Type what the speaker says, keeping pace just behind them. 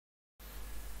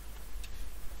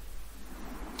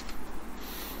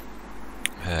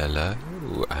Hello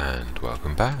and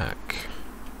welcome back.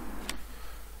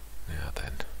 Now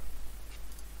then,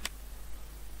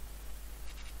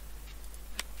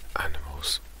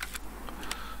 animals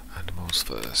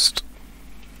first.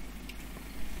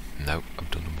 Nope, I've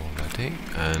done them already,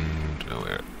 and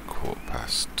we're at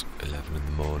 11:15 in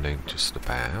the morning, just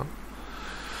about.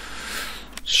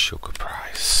 Sugar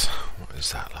price, what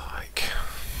is that like?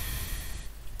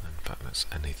 In fact, that's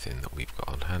anything that we've got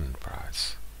on hand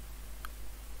price.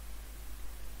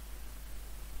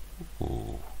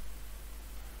 Ooh,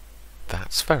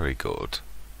 that's very good.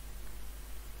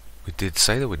 We did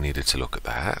say that we needed to look at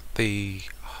that.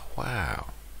 Wow.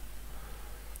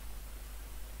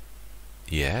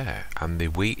 Yeah, and the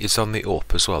wheat is on the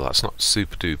up as well. That's not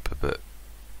super duper, but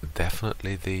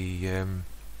definitely the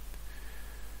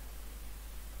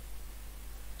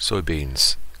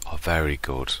soybeans are very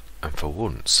good. And for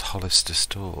once, Hollister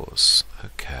stores.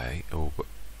 Okay. Oh, but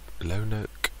Lone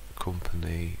Oak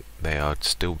Company, they are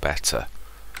still better.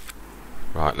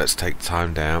 Right, let's take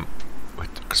time down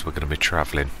because we're going to be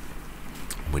travelling.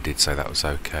 We did say that was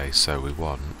okay, so we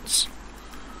want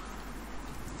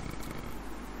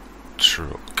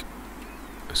truck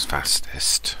as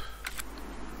fastest.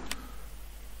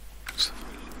 So,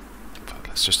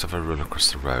 let's just have a run across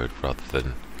the road rather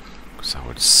than, because I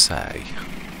would say.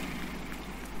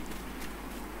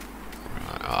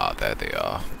 Right, there they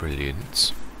are.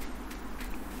 Brilliant.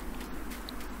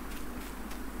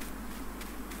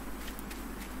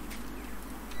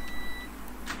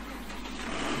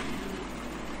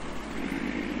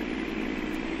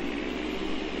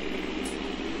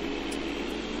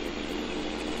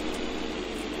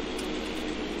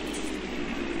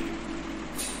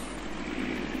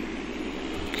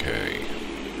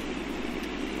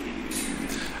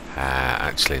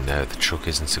 Actually, no, the truck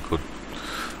isn't so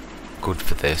good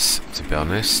for this, to be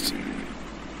honest.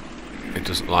 It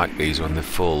doesn't like these when they're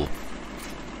full.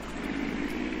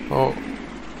 Oh.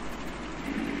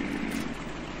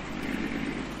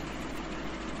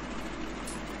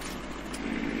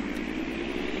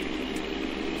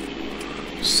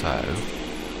 So,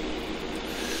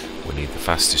 we need the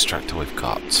fastest tractor we've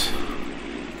got.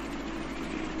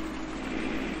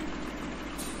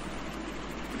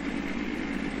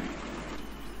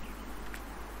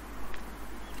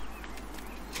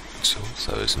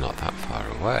 So it's not that far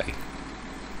away.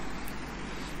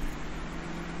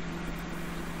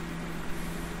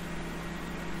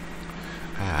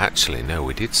 Actually, no,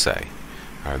 we did say.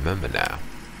 I remember now.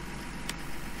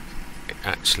 It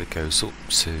actually goes up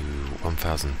to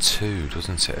 1002,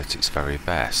 doesn't it? At its very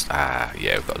best. Yeah,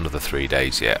 we've got another 3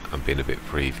 days yet. I'm being a bit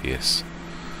previous.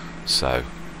 So,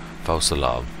 false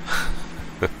alarm.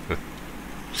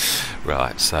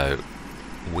 Right, so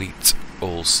wheat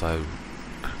also.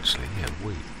 Actually, yeah,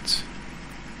 wheat.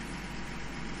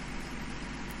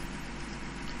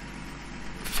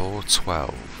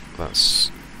 412.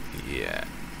 That's, yeah.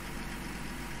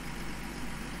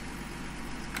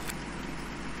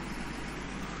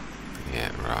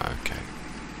 Yeah, right, okay.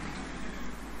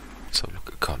 So look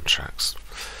at contracts.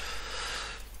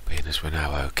 Being as we're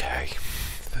now okay.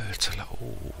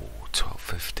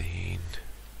 12:15.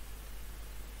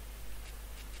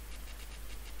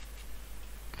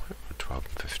 12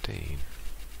 and 15.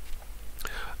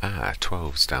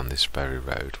 12's down this very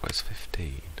road. Where's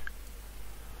 15?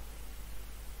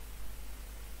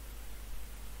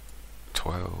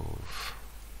 12.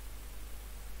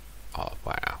 Oh,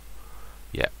 wow.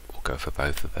 Yep, we'll go for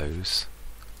both of those.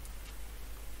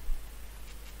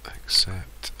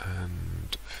 Accept,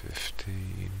 and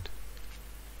 15.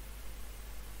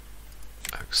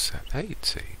 Accept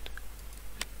 18.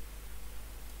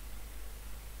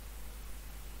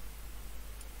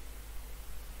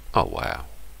 Oh wow,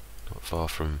 not far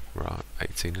from, right,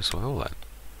 18 as well then.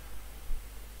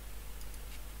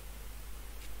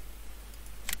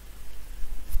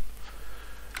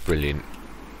 Brilliant.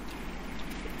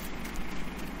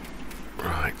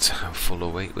 Right, how full are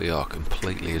we? We are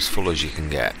completely as full as you can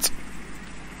get.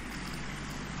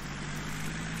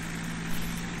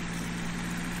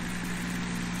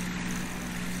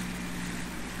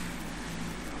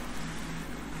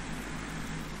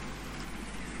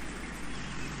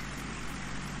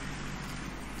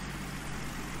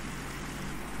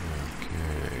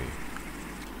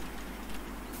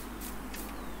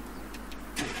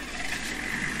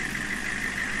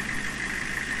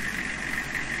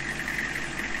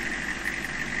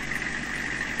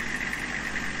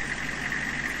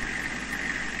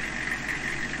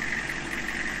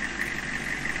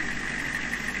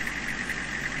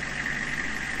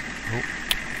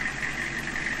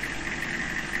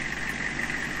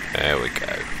 There we go.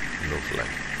 Lovely.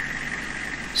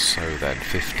 So then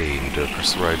 15, do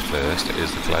across the road first, it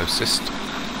is the closest.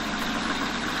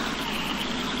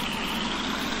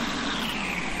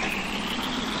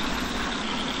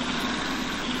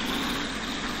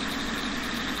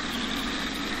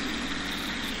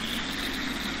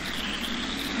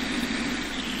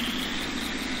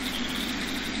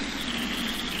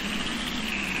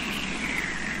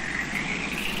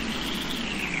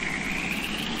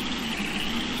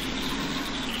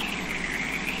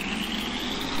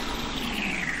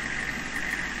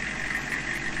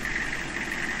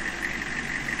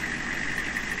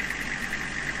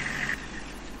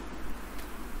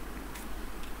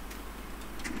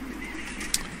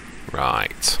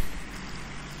 Right.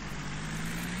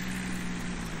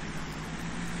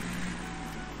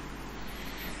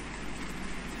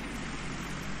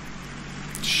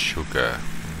 Sugar.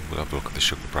 We'll have a look at the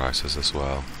sugar prices as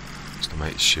well, just to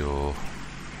make sure.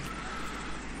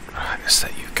 Right, let's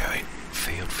let you going.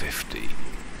 Field 50.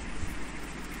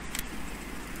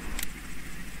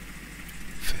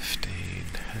 15.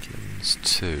 Headlands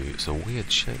 2. It's a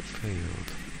weird shaped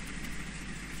field.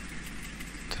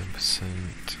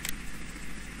 10%.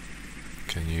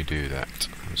 Can you do that?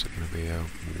 Or is it going to be a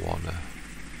wanna?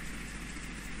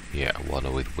 Yeah, a wanna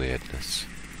with weirdness.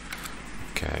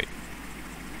 Okay.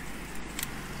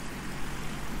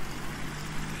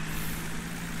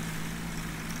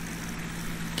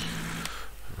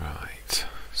 Right.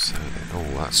 So then,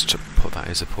 oh, that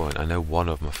is a point. I know one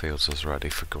of my fields was ready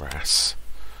for grass.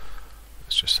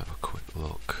 Let's just have a quick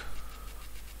look.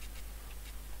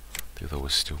 The other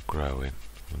was still growing.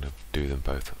 I'm going to do them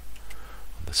both on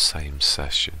the same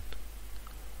session.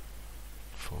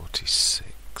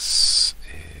 46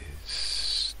 is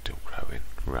still growing.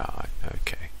 Right,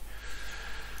 okay.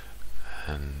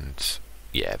 And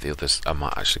yeah, the others, I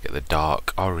might actually get the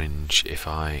dark orange if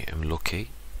I am lucky.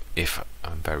 If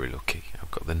I'm very lucky.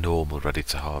 I've got the normal ready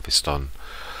to harvest on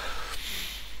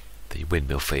the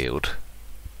windmill field.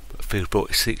 But field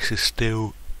 46 is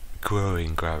still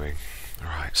growing.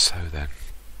 Right, so then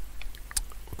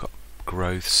we've got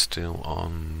growth still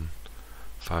on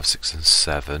 5, 6 and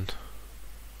 7,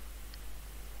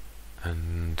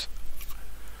 and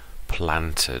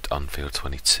planted on field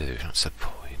 22. That's the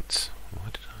point. Why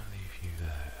did I leave you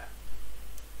there?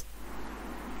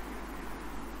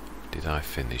 Did I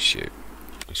finish you?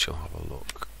 We shall have a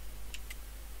look.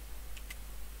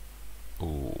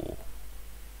 Ooh.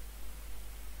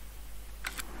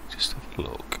 Just have a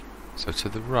look. So to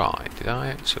the right, did I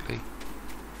actually?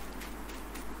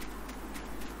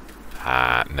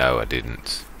 Ah, no I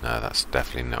didn't. No, that's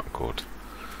definitely not good.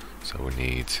 So we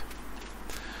need,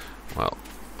 well,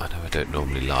 I know I don't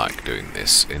normally like doing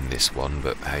this in this one,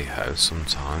 but hey ho,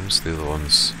 sometimes the other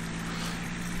one's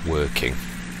working.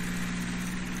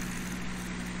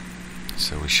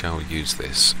 So we shall use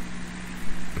this.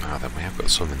 Now then, we have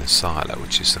got some in the silo,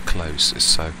 which is the closest,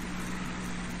 so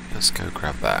let's go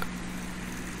grab that.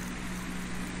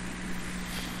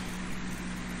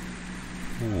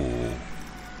 Ooh.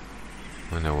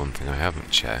 I know one thing I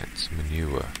haven't checked,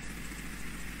 manure.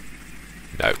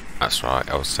 No, that's right,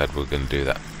 I said we were going to do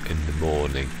that in the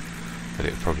morning, but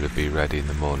it'll probably be ready in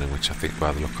the morning, which I think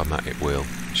by the look on that it will.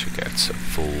 We should get a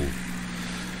full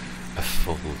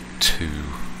 2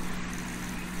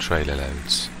 trailer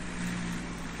loads.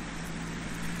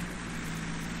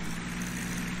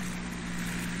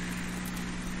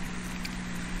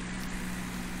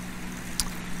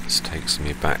 This takes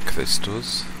me back, this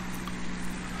does.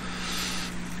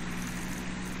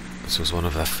 This was one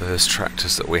of the first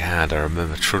tractors that we had. I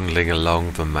remember trundling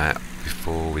along the map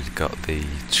before we'd got the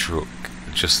truck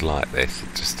just like this.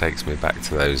 It just takes me back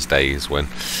to those days when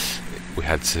we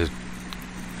had to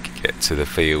get to the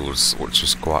fields, which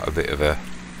was quite a bit of a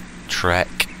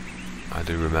trek. I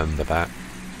do remember that.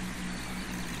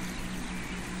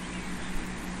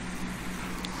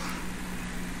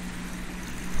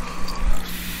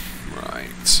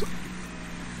 Right.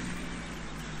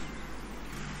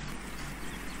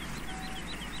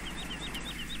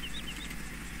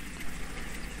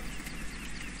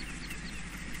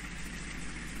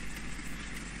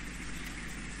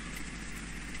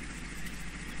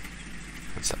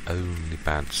 That's the only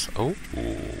bad... Oh,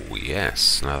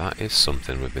 yes. Now that is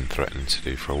something we've been threatening to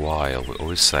do for a while. We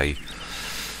always say...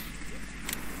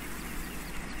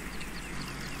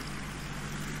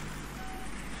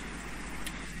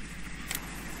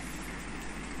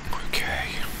 Okay.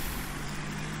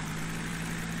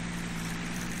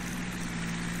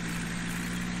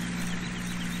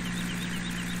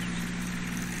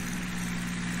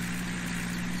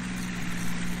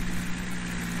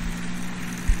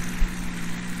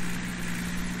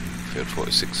 Field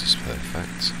 46 is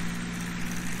perfect.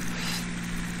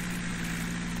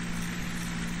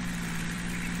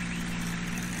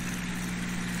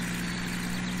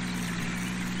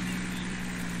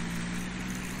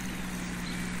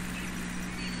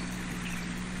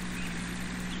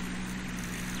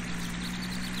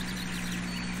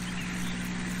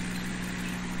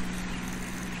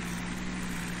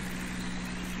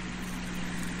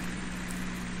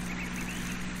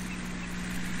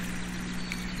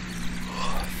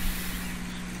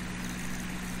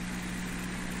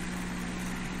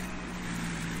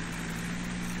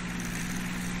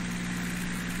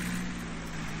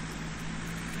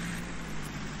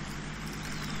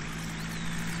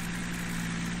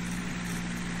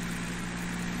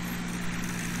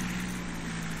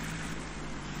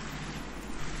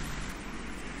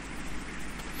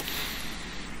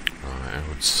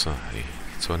 would say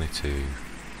 22,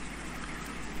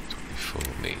 24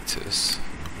 metres.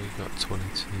 We got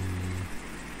 22,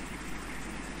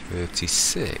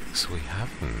 36. We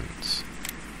haven't.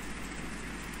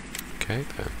 Okay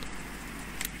then.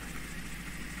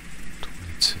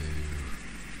 22.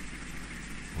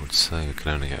 I would say we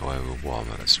can only get away with 1,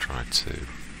 but let's try 2.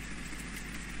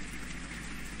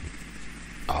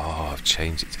 Oh, I've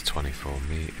changed it to 24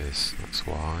 metres, that's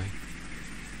why.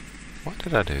 Why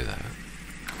did I do that?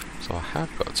 So I have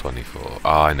got 24.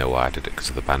 Oh, I know why I did it, because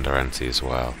of the Banderanti as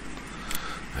well.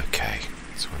 Okay,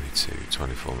 22,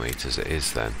 24 metres it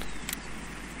is then.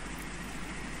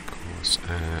 Course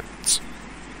at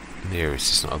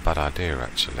nearest is not a bad idea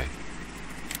actually.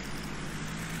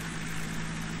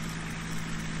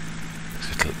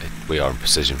 We are in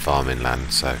precision farming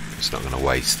land, so it's not going to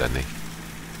waste any.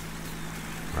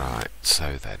 Right,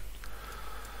 so then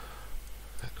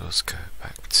let us go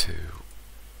back to...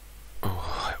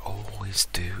 Oh, I always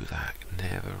do that.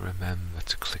 Never remember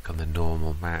to click on the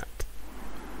normal map.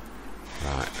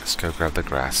 Right, let's go grab the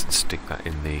grass and stick that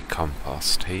in the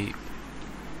compost heap.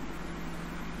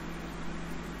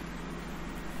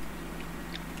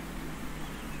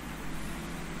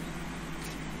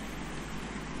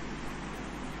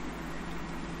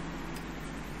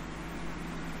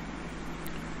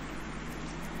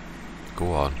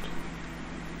 Go on.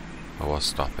 I was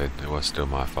stopping. It was still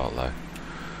my fault though.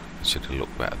 I should have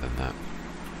looked better than that.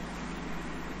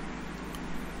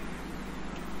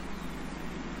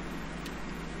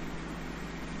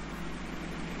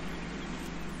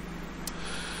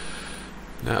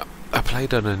 Now, I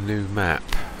played on a new map,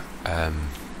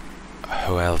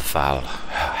 Hellthal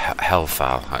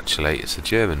actually. It's a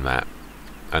German map,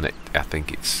 and I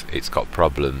think it's got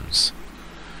problems.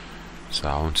 So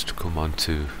I wanted to come on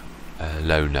to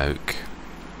Lone Oak,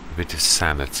 a bit of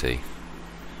sanity,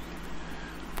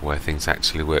 where things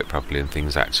actually work properly and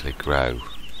things actually grow.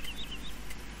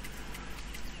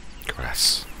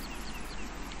 Grass.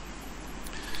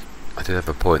 I did have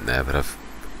a point there, but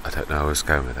I don't know where I was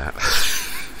going with that.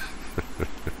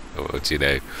 What do you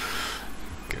know?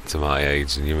 Get to my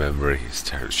age and your memory is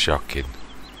terribly shocking.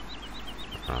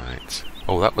 Right.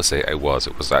 Oh, that was it. It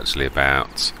was actually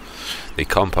about the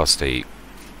compost heap.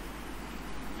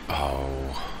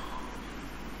 Oh.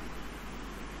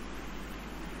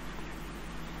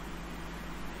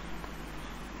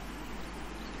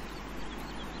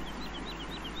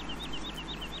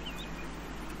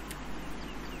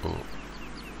 Oh.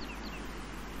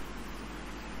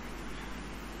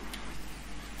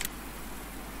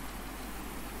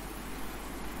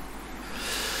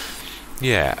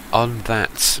 Yeah, on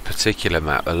that particular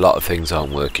map, a lot of things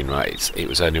aren't working right. It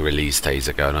was only released days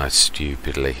ago, and I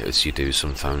stupidly, as you do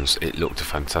sometimes, it looked a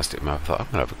fantastic map. I thought,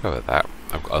 I'm going to have a go at that.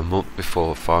 I've got a month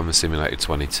before Farmer Simulator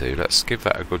 22. Let's give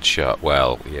that a good shot.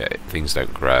 Well, yeah, things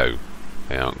don't grow.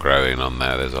 They aren't growing on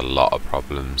there. There's a lot of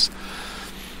problems.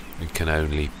 We can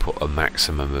only put a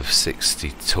maximum of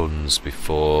 60 tons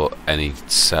before any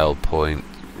sell point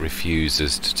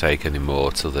refuses to take any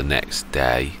more till the next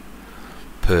day.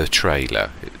 Per trailer.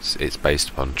 It's based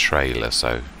upon trailer,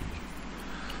 so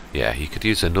yeah, you could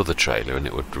use another trailer and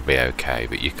it would be okay,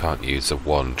 but you can't use a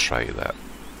one trailer.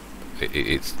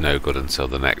 It's no good until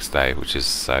the next day, which is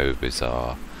so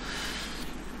bizarre.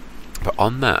 But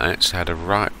on that, I actually had a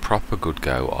right proper good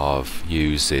go of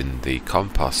using the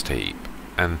compost heap,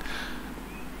 and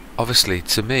obviously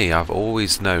to me, I've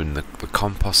always known that the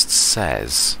compost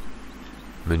says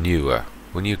manure.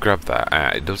 When you grab that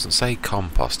out, it doesn't say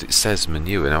compost, it says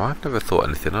manure. Now, I've never thought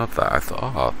anything of that. I thought,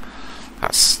 oh,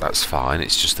 that's fine,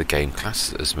 it's just the game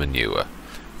classes it as manure.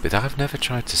 But I've never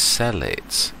tried to sell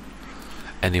it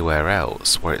anywhere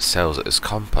else where it sells it as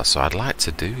compost, so I'd like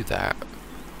to do that.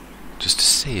 Just to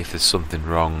see if there's something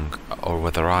wrong, or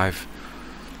whether I've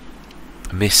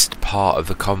missed part of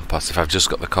the compost, if I've just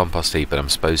got the compost heap and I'm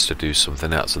supposed to do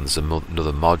something else and there's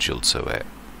another module to it.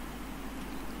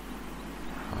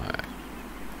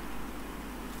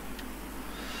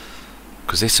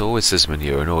 Because this always says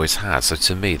manure and always has, so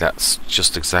to me that's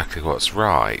just exactly what's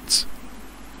right.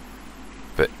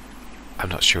 But I'm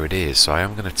not sure it is, so I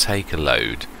am going to take a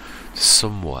load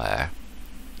somewhere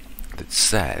that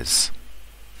says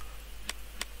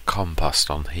compost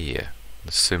on here.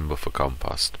 The symbol for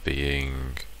compost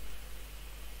being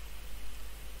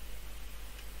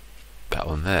that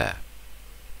one there.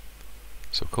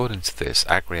 So according to this,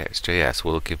 AgriXJS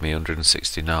will give me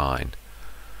 169.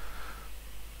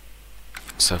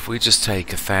 So if we just take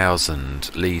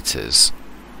 1,000 litres,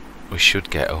 we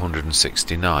should get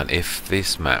 169 if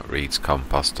this map reads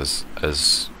compost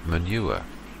as manure.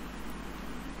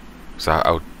 So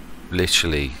I would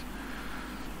literally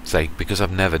say, because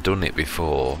I've never done it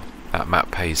before, that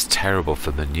map pays terrible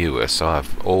for manure, so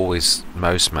I've always,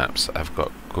 most maps have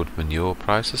got good manure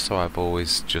prices, so I've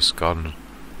always just gone,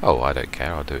 oh, I don't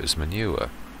care, I'll do it as manure.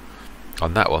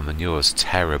 On that one, manure's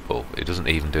terrible. It doesn't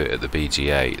even do it at the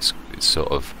BGA. It's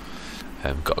sort of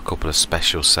got a couple of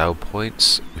special sell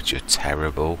points, which are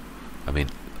terrible. I mean,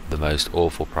 the most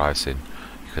awful pricing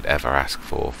you could ever ask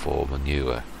for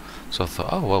manure. So I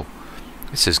thought, oh well,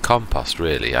 this is compost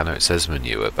really. I know it says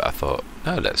manure, but I thought,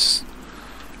 no, let's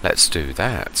do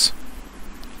that.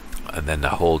 And then I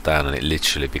hauled down, and it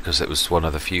literally, because it was one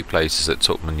of the few places that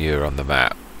took manure on the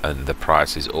map, and the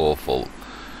price is awful,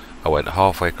 I went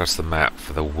halfway across the map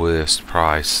for the worst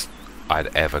price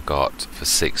I'd ever got for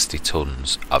 60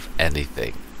 tons of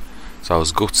anything. So I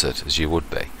was gutted, as you would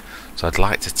be. So I'd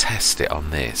like to test it on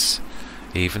this,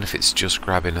 even if it's just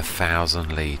grabbing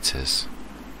 1,000 litres.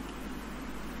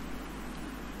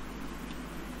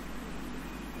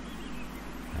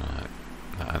 Right,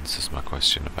 that answers my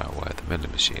question about where the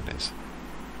milling machine is.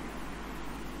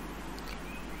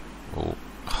 Oh.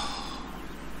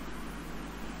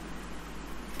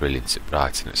 Brilliant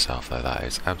right in itself though, that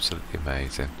is absolutely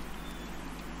amazing.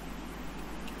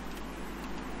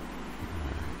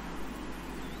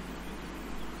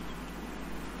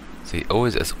 See,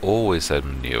 it's always said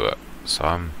manure,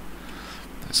 so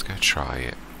let's go try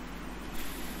it.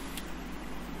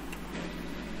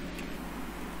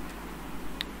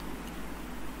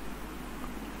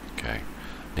 Okay,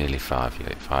 nearly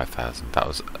 5,000. That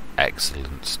was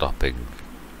excellent stopping.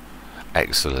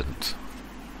 Excellent.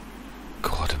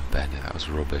 God and Bennett, that was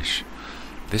rubbish.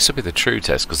 This will be the true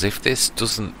test, because if this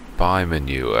doesn't buy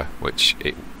manure, which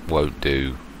it won't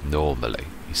do normally,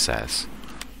 he says,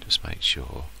 just make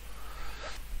sure.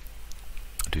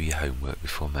 Do your homework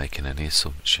before making any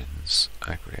assumptions.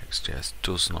 AgriXGS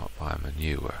does not buy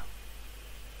manure.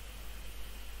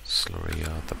 Slurry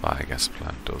yard, the biogas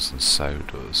plant does, and so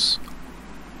does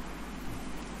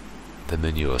the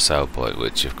manure sell point,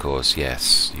 which of course,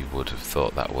 yes, you would have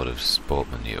thought that would have bought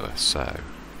manure. So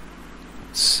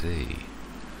let's see,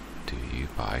 do you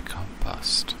buy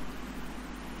compost?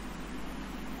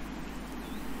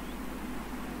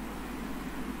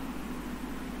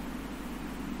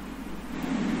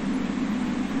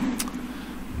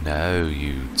 No,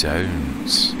 you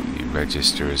don't. You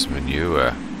register as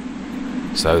manure.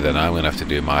 So then I'm going to have to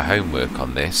do my homework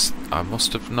on this. I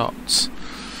must have not.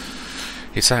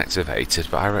 It's activated,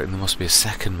 but I reckon there must be a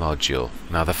second module.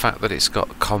 Now the fact that it's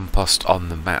got compost on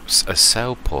the maps as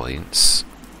sell points,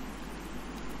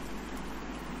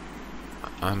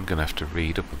 I'm going to have to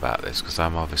read up about this, because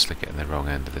I'm obviously getting the wrong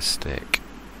end of the stick.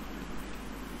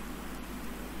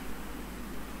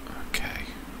 Okay,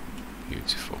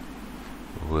 beautiful.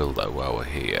 We will though while we're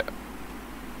here.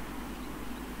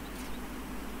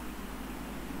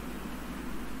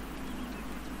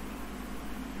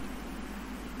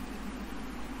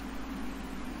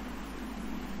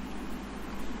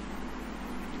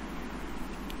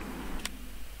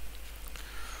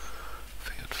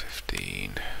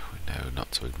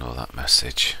 To ignore that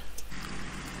message.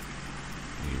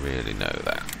 You really know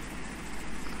that.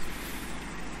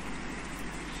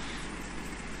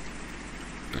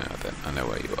 Now then, I know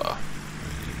where you are.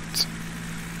 Right.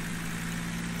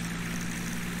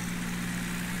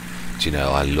 Do you know,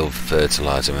 I love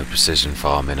fertiliser and precision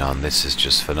farming on. This is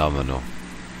just phenomenal.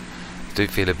 I do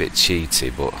feel a bit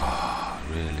cheaty, but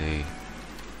really.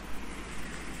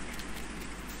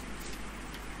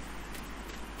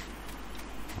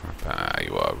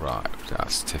 You are right,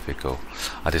 that's typical.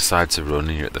 I decide to run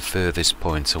and you're at the furthest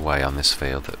point away on this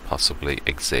field that possibly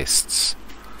exists.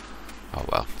 Oh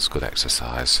well, it's good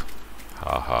exercise.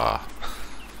 Ha ha.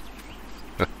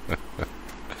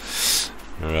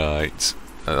 Right,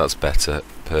 that's better.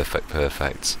 Perfect,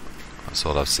 perfect. That's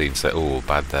all I've seen say, oh,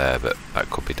 bad there, but that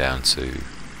could be down to...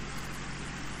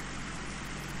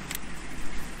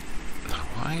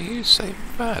 Why are you saying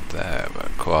bad there?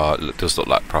 But quite, it does look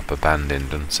like proper banding,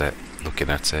 doesn't it? Looking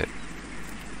at it.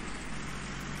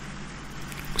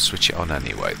 We'll switch it on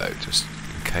anyway though, just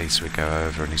in case we go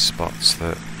over any spots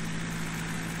that...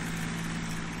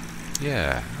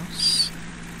 Yeah, that's...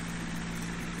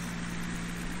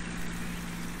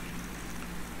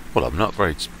 Well, I'm not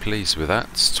very pleased with that.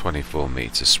 It's 24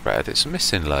 metre spread. It's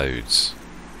missing loads.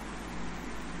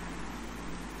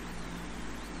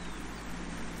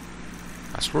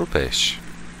 That's rubbish.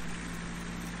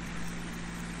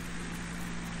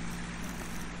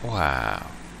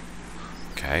 Wow.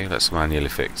 Okay, let's manually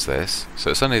fix this.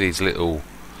 So it's only these little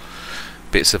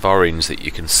bits of orange that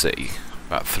you can see.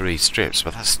 About 3 strips,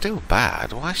 but that's still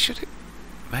bad. Why should it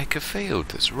make a field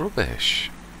that's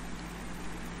rubbish?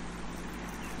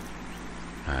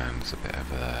 And there's a bit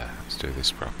over there. Let's do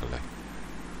this properly.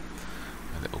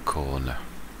 A little corner.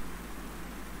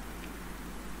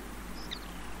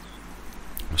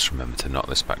 Must remember to knock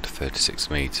this back to 36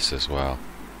 metres as well.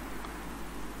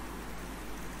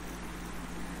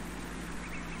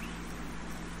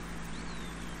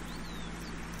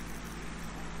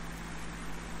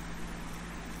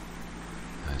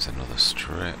 There's another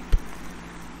strip.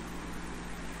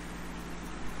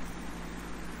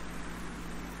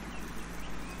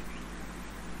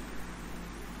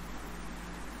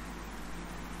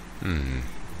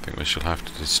 I think we shall have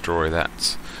to destroy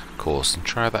that course and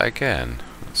try that again.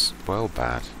 That's well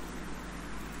bad.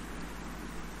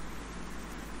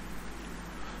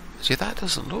 See, that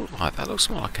doesn't look like that.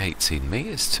 Looks more like 18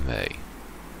 metres to me.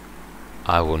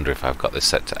 I wonder if I've got this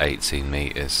set to 18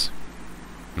 metres,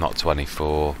 not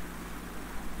 24.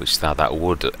 Which now that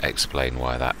would explain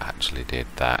why that actually did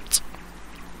that.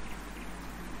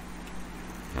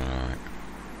 Right.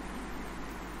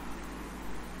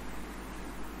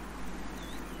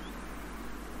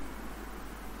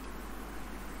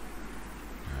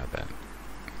 Then.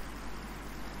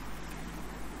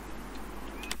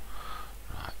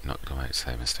 Right, not going to make the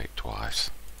same mistake twice.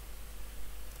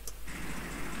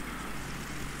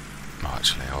 Oh,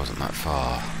 actually, I wasn't that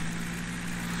far.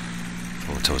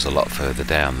 Thought I was a lot further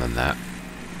down than that.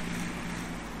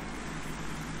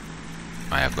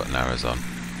 I have got narrows on.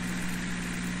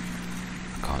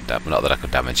 I can't not that I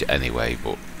could damage it anyway,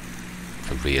 but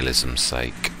for realism's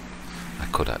sake, I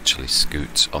could actually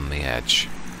scoot on the edge.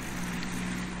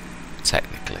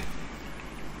 Technically.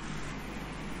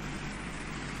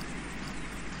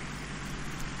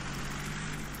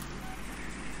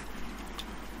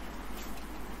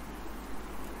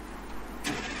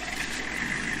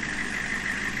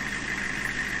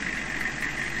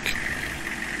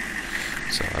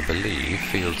 So I believe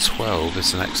field 12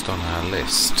 is next on our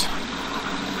list.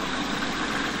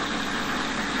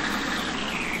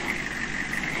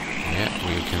 Yeah,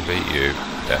 we can beat you,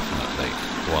 definitely,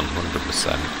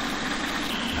 100%.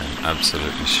 I'm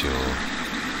absolutely sure.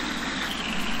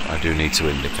 I do need to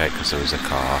indicate because there is a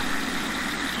car.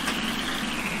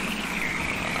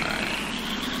 Right.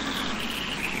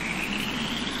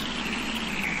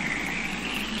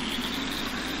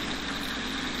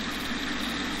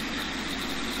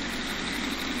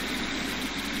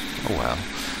 Oh well.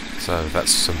 So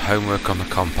that's some homework on the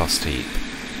compost heap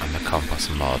and the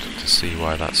compost mod to see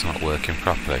why that's not working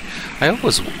properly. I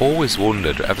always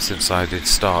wondered ever since I did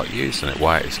start using it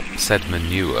why it said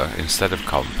manure instead of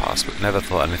compost, but never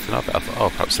thought anything of it. I thought, oh,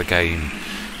 perhaps the game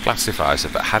classifies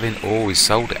it, but having always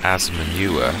sold it as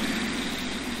manure,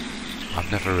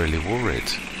 I've never really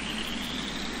worried.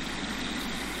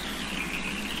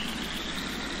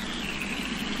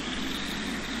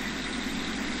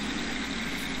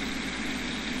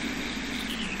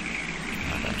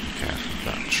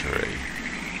 Tree.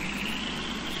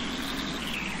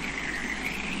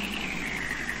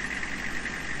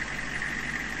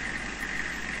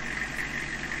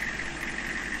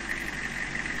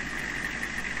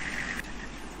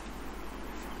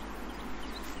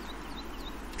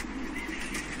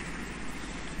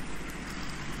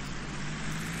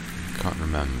 Can't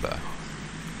remember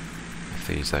if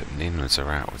these open inwards or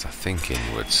outwards. I think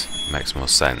inwards makes more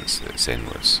sense that it's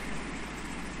inwards.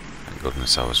 Thank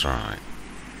goodness I was right.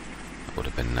 Would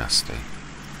have been nasty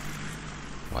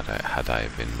had I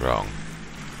been wrong.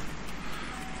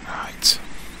 Right.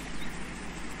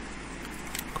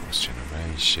 Course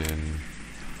generation.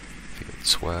 Field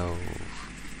 12.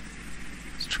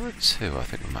 Let's try 2. I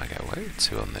think we might get away with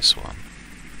 2 on this one.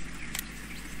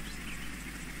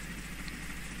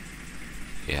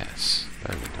 Yes,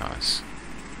 very nice.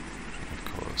 Of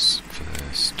course,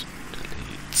 first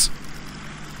delete.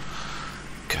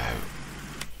 Go.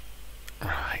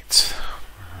 Right,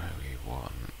 we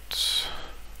want...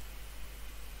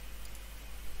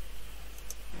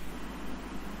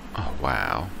 Oh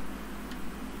wow.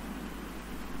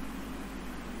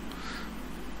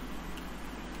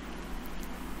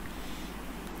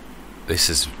 This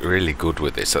is really good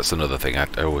with this. That's another thing.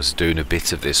 I was doing a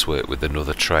bit of this work with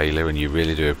another trailer, and you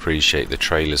really do appreciate the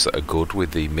trailers that are good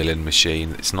with the milling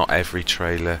machine. It's not every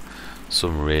trailer.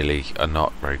 Some really are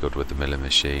not very good with the milling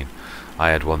machine. I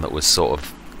had one that was sort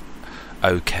of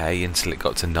okay until it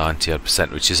got to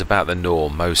 90%, which is about the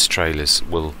norm. Most trailers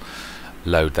will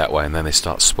load that way and then they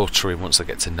start sputtering once they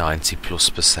get to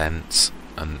 90+%,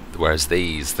 and whereas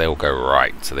these, they'll go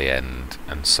right to the end,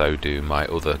 and so do my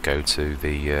other go to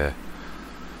the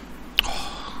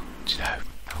do you know,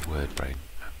 my word brain,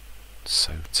 I'm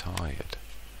so tired.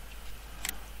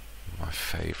 My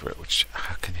favourite, which,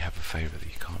 how can you have a favourite that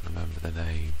you can't remember the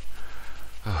name?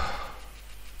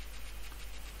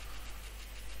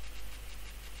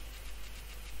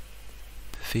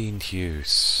 Fiend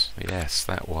Hughes, yes,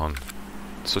 that one.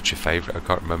 Such a favourite. I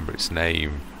can't remember its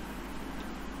name.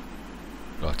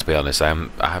 Well, to be honest, I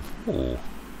have. Ooh,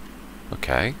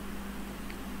 okay.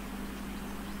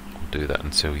 We'll do that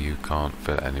until you can't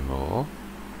fill it anymore.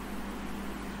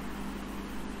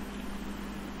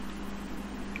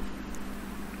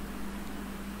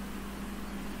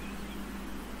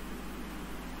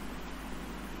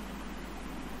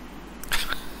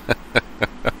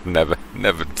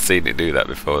 Never seen it do that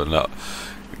before, not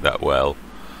that well.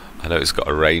 I know it's got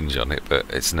a range on it, but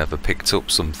it's never picked up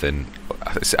something.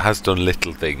 It has done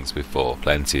little things before,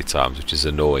 plenty of times, which is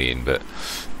annoying, but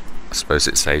I suppose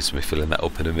it saves me filling that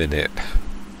up in a minute.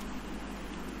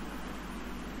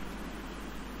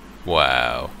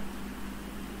 Wow.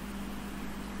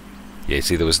 Yeah,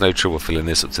 see, there was no trouble filling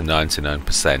this up to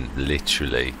 99%,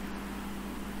 literally.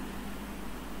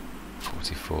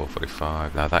 44,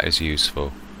 45, now that is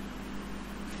useful.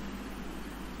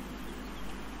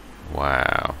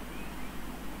 Wow.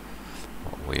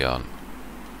 What are we on?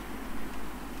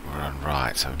 We're on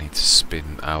right, so we need to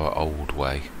spin our old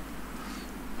way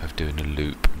of doing a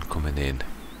loop and coming in.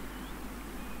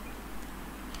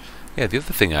 Yeah, the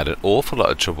other thing I had an awful lot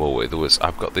of trouble with was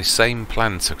I've got this same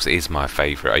planter, because it is my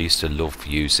favourite. I used to love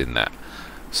using that,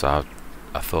 so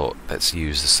I thought let's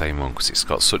use the same one because it's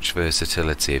got such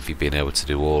versatility of you being able to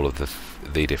do all of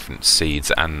the different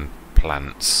seeds and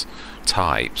plants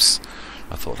types.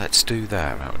 I thought let's do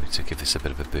that. Right, we need to give this a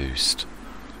bit of a boost.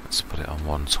 Let's put it on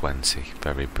 120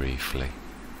 very briefly.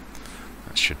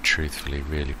 That should truthfully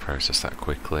really process that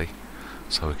quickly,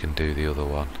 so we can do the other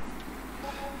one.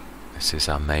 This is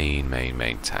our main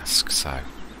task, so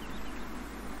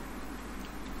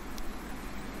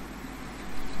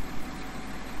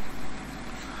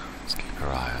let's keep our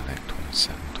eye on it.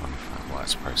 27, 25. Well,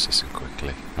 it's processing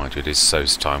quickly. Mind you, it is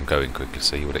so's time going quickly,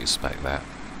 so you would expect that.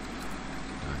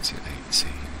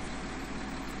 1918.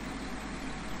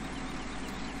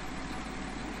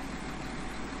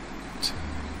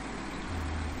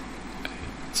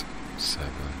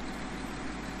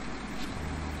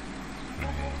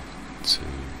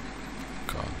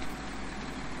 Gone.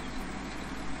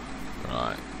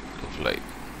 Right, lovely.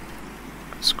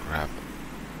 Let's grab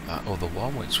that other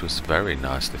one, which was very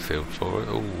nicely filled for it.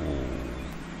 Ooh.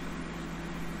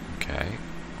 Okay,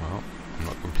 well, I'm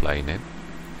not complaining.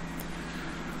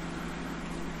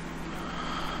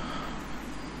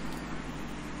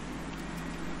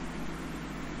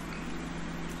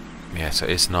 Yeah, so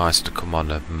it's nice to come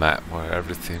on a map where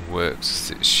everything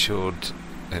works as it should.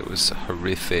 It was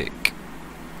horrific.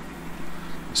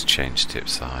 Let's change tip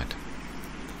side.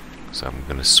 So I'm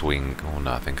going to swing. Oh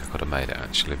no, I think I could have made it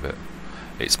actually, but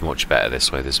it's much better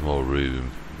this way. There's more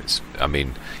room. I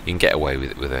mean, you can get away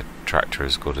with it with a tractor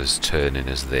as good as turning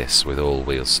as this with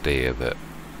all-wheel steer, but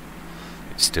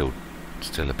it's still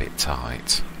a bit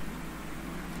tight.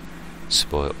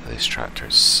 Spoiled for this tractor.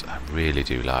 I really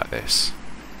do like this.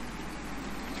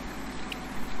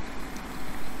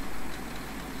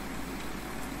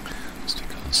 Stick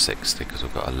it on 60 because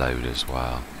we've got a load as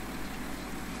well.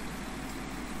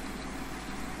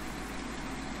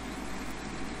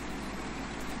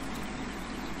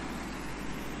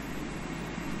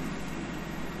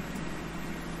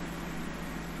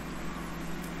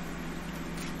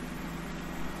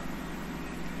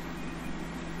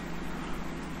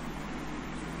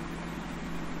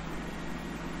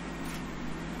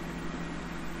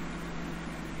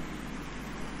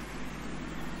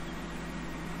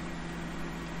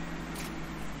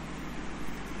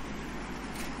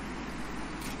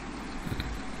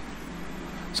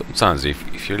 Sometimes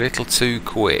if you're a little too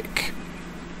quick,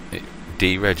 it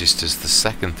deregisters the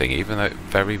second thing, even though it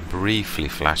very briefly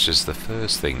flashes the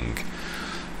first thing,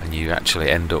 and you actually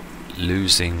end up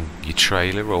losing your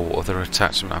trailer or other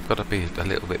attachment. I've got to be a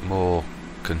little bit more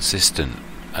consistent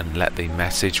and let the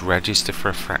message register for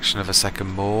a fraction of a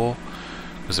second more,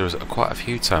 because there was quite a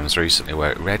few times recently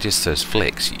where it registers,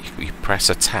 flicks, you press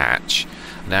attach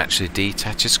and it actually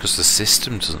detaches because the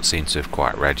system doesn't seem to have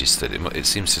quite registered. It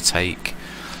seems to take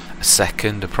a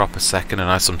second, a proper second,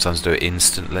 and I sometimes do it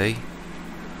instantly,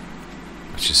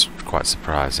 which is quite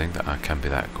surprising that I can be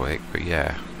that quick. But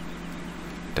yeah,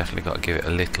 definitely got to give it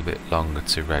a little bit longer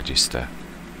to register.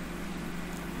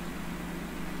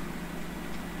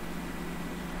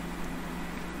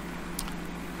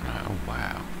 Right, oh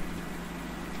wow,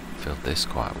 filled this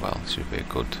quite well. Should be a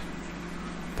good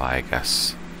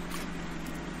biogas.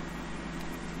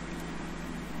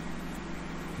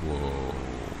 Whoa.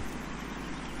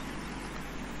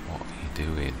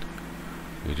 Doing?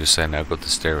 You were just saying how good the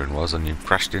steering was and you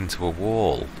crashed into a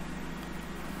wall.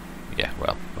 Yeah,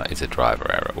 well, that is a driver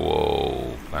error.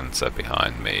 Whoa, Lancer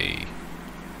behind me.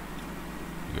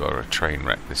 You are a train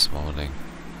wreck this morning.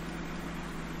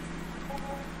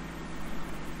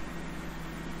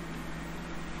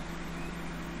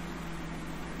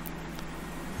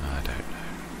 I don't know.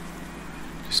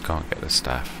 Just can't get the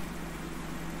staff.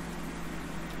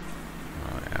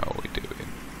 Right, how are we doing?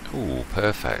 Ooh,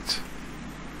 perfect.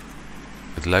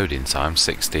 With loading time,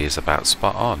 60 is about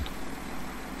spot on.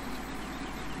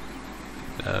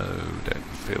 No, don't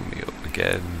fill me up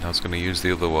again. I was going to use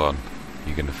the other one.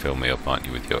 You're going to fill me up, aren't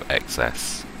you, with your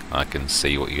excess? I can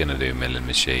see what you're going to do, milling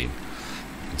machine.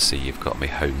 I can see you've got me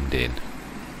homed in.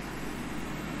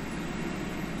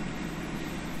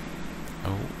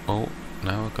 Oh,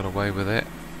 no, I got away with it.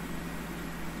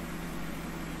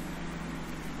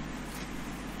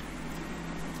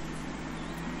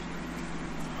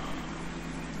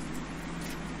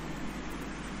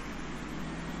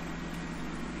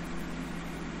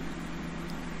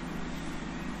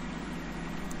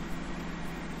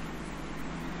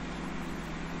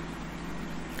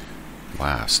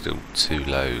 Wow, still 2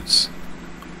 loads.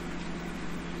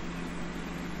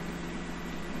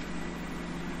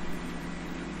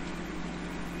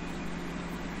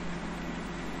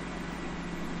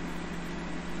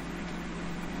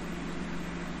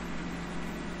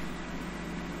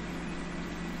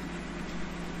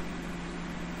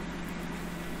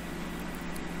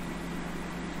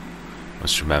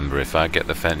 Must remember, if I get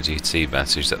the Fendt GT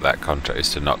message that contract is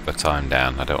to knock the time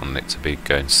down, I don't want it to be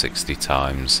going 60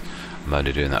 times. I'm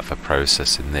only doing that for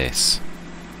processing this.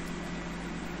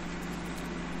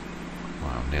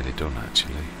 Wow, I'm nearly done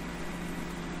actually.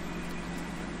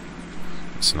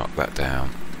 Let's knock that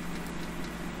down.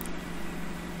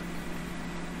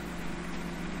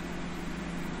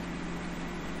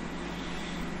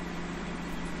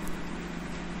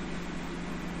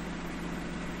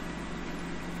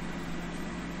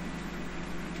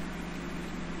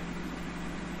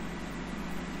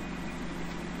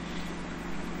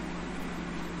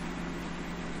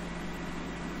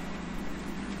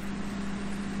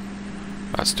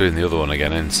 That's doing the other one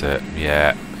again, isn't it?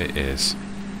 Yeah, it is.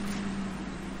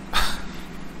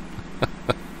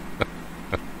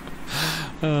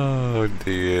 Oh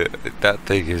dear, that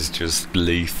thing is just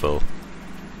lethal,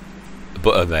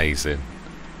 but amazing.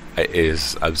 It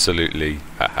is absolutely.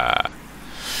 Haha.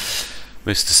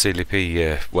 Mr. Silly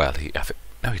P, well, he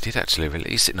did actually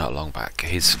release it not long back.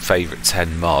 His favourite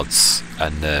 10 mods,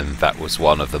 and that was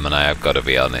one of them. And I have got to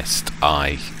be honest,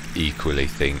 I equally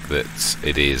think that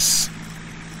it is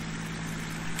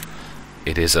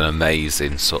an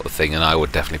amazing sort of thing, and I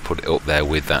would definitely put it up there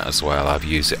with that as well. I've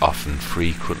used it often,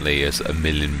 frequently, as a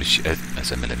milling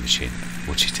machine,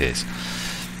 which it is,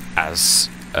 as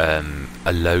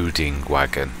a loading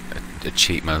wagon, a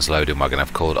cheap man's loading wagon.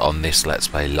 I've called it on this Let's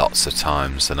Play lots of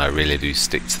times, and I really do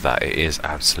stick to that. It is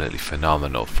absolutely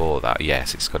phenomenal for that.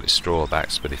 Yes, it's got its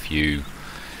drawbacks, but if you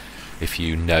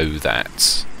know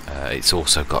that. It's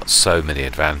also got so many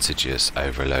advantages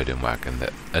over a loading wagon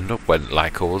that, and when,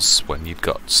 like us, when you've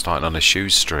got starting on a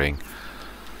shoestring,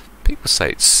 people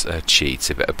say it's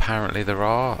cheaty, but apparently there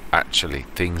are actually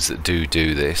things that do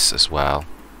this as well.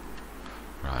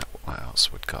 Right, what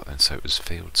else we've got then? So it was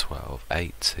field 12,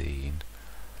 18,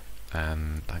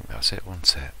 and I think that's it,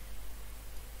 wasn't it?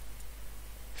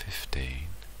 15.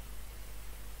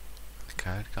 I think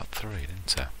I only got 3,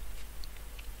 didn't I?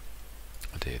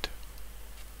 I did.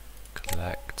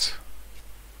 Collect,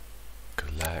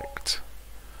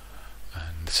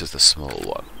 and this is the small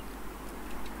one.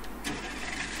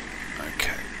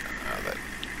 Okay, now then,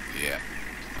 yeah,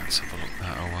 let's have a look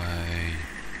that away.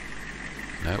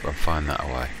 Nope, I'll find that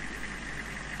away.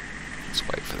 Let's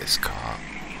wait for this car.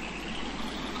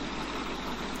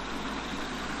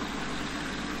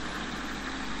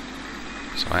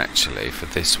 So actually, for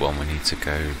this one, we need to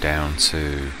go down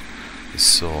to the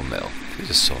sawmill. There's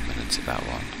a sawmill into that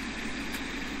one.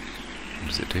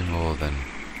 Does it do more than?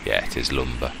 Yeah, it is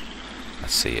lumber. I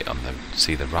see it on the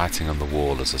writing on the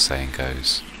wall, as the saying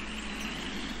goes.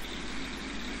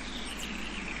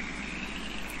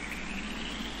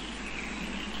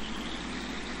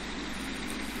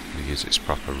 We use its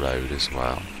proper road as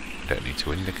well. We don't need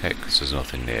to indicate because there's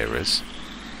nothing near us.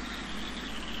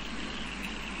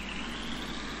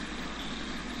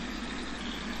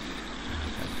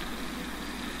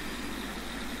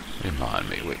 Remind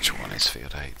me which one is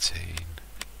field 18.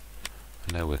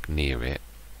 I know we're near it.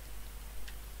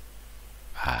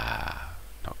 Ah,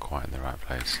 not quite in the right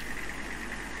place.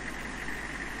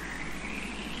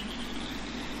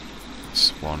 It's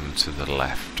one to the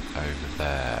left over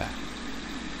there.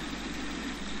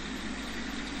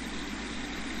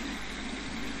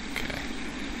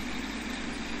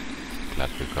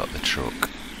 glad we've got the truck.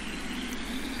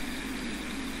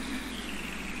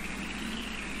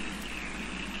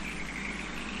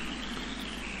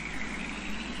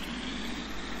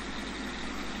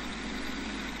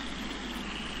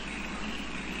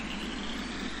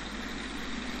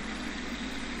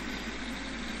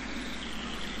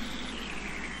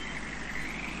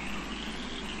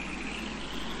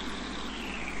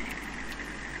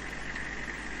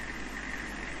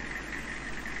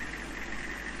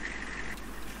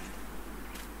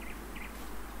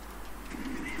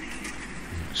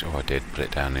 Oh, I did put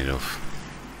it down enough.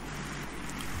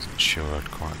 Wasn't sure I'd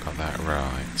quite got that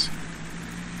right.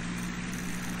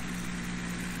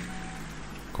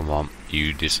 Come on,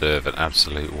 you deserve an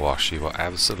absolute wash. You are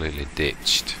absolutely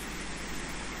ditched.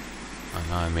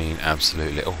 And I mean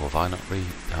absolutely. Oh, have I not I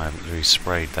haven't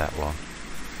re-sprayed that one.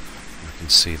 I can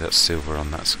see that silver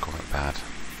on that's quite bad.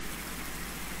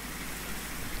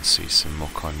 I can see some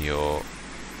muck on your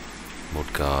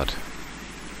mudguard,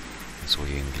 as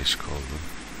we English call them.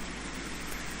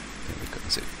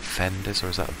 Is it fenders or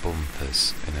is that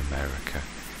bumpers in America?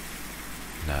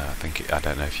 No, I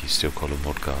don't know if you still call them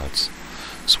mudguards.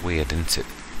 It's weird, isn't it?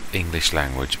 English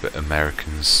language, but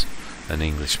Americans and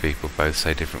English people both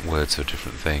say different words for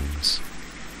different things.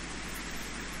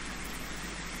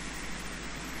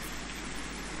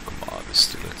 Come on, there's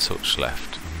still a touch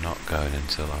left. I'm not going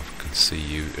until I can see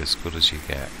you as good as you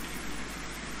get.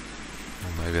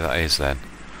 Well, maybe that is then.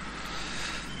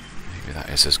 Maybe that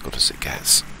is as good as it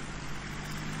gets.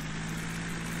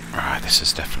 Right, this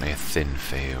is definitely a thin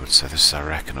field, so this I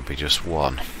reckon will be just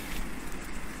one.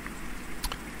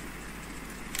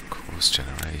 Course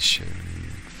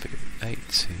generation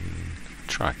 18.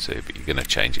 Try to, but you're going to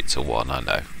change it to 1, I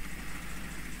know.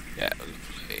 Yeah,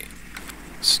 lovely.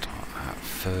 Start that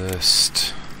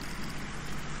first.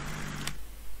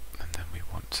 And then we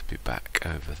want to be back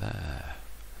over there.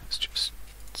 Let's just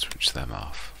switch them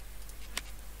off.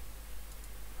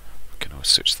 Can always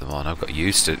switch them on. I've got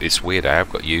used to it. It's weird,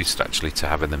 I've got used actually to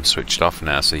having them switched off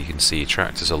now, so you can see your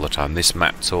tractors all the time. This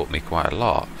map taught me quite a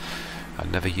lot.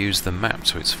 I'd never used the map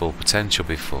to its full potential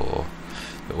before,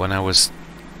 but when I was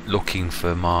looking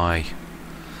for my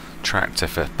tractor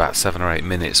for about 7 or 8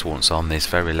 minutes once on this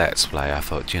very Let's Play, I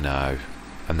thought, you know,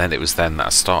 and then it was then that I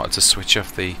started to switch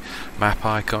off the map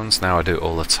icons. Now I do it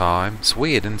all the time. It's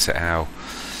weird, isn't it, how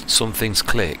some things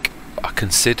click. I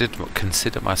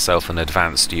consider myself an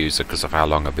advanced user because of how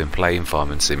long I've been playing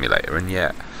Farming Simulator, and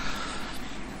yet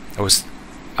I was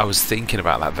thinking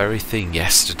about that very thing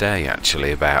yesterday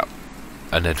actually, about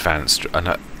an advanced, and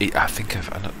I'm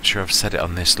not sure I've said it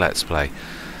on this Let's Play.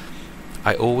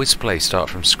 I always play start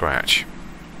from scratch.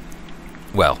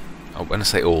 Well, when I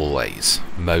say always,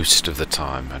 most of the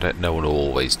time. I don't know, one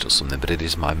always does something, but it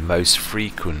is my most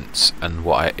frequent and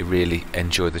what I really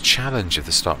enjoy, the challenge of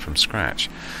the start from scratch.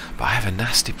 But I have a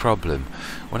nasty problem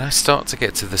when I start to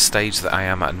get to the stage that I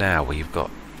am at now, where you've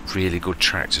got really good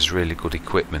tractors, really good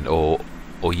equipment, or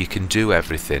you can do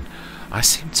everything. I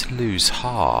seem to lose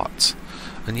heart,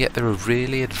 and yet there are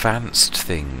really advanced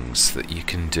things that you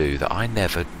can do that I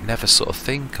never sort of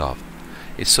think of.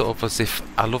 It's sort of as if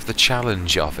I love the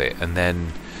challenge of it, and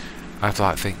then I'd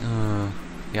like think, oh,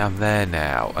 yeah, I'm there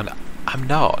now, and I'm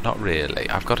not really.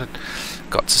 I've got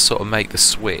to sort of make the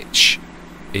switch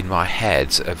in my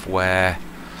head of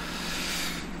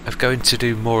going to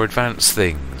do more advanced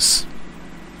things.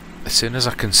 As soon as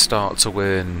I can start to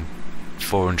earn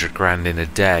 400 grand in a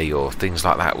day or things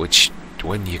like that, which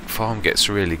when your farm gets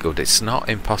really good, it's not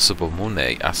impossible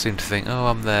money. I seem to think, oh,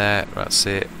 I'm there, that's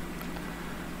it.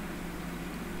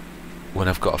 When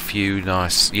I've got a few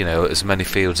nice, you know, as many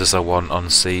fields as I want on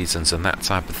seasons and that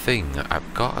type of thing,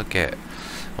 I've got to get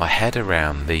my head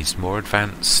around these more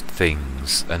advanced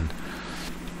things, and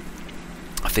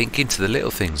I think into the little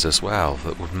things as well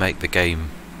that would make the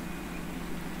game.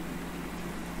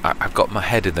 I've got my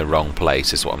head in the wrong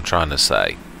place is what I'm trying to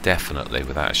say, definitely,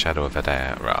 without a shadow of a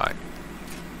doubt. Right,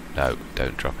 no,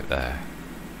 don't drop it there.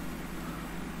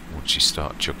 Once you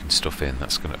start chucking stuff in,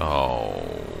 that's gonna,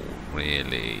 oh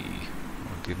really,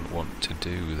 I didn't want to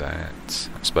do that.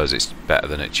 I suppose it's better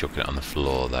than it chucking it on the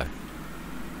floor though.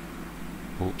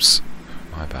 Oops,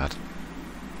 my bad.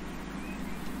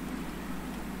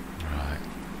 Right,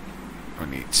 we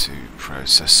need to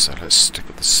process, so let's stick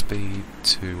with the speed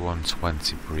to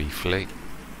 120 briefly.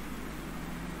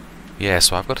 Yeah,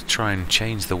 so I've got to try and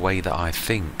change the way that I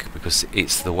think, because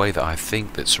it's the way that I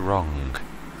think that's wrong.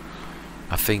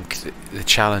 I think the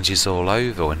challenge is all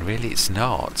over, when really it's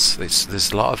not.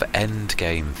 There's a lot of end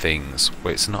game things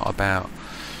where it's not about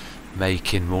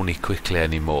making money quickly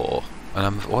anymore. And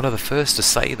I'm one of the first to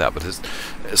say that, but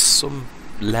at some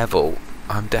level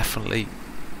I'm definitely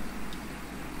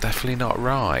not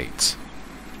right.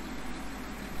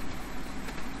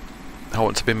 I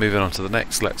want to be moving on to the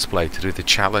next Let's Play to do the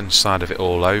challenge side of it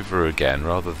all over again,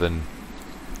 rather than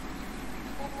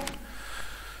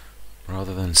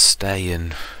stay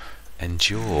and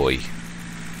enjoy.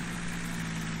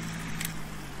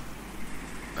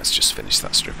 Let's just finish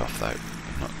that strip off though.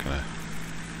 I'm not gonna...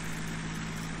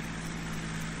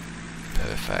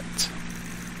 Perfect.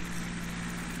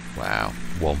 Wow,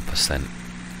 1%.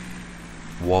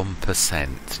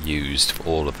 1% used for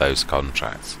all of those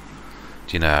contracts.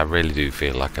 Do you know, I really do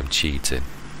feel like I'm cheating.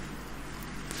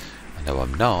 I know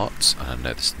I'm not, and I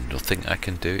know there's nothing I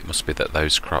can do. It must be that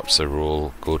those crops are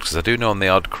all good, because I do know on the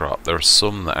odd crop there are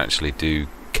some that actually do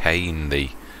cane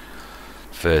the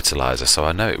fertiliser, so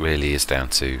I know it really is down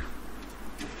to...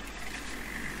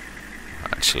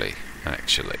 Actually,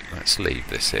 let's leave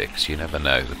this here, because you never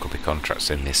know, there could be contracts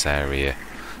in this area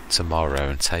tomorrow,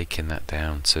 and taking that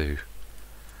down to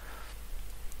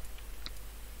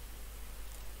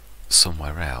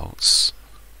somewhere else.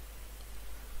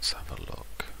 Let's have a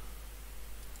look.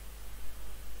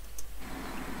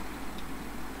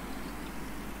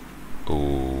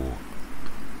 Ooh,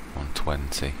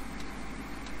 120.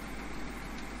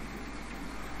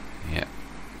 Yep,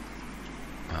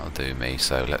 that'll do me.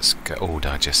 So let's go. Oh,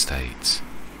 digestate.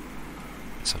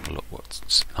 Let's have a look.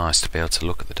 It's nice to be able to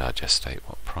look at the digestate.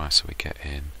 What price are we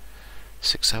getting?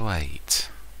 608.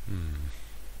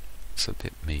 It's a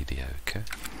bit mediocre.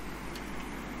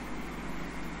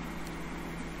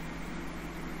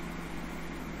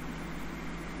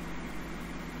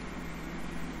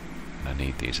 I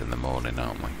need these in the morning,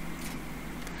 aren't we?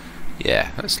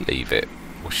 Yeah, let's leave it.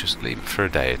 We'll just leave it for a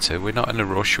day or two. We're not in a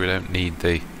rush. We don't need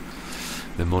the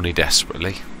money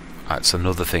desperately. That's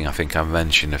another thing I think I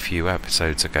mentioned a few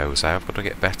episodes ago, was I've got to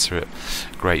get better at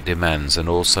great demands and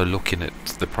also looking at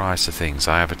the price of things.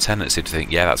 I have a tendency to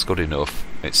think, yeah, that's good enough.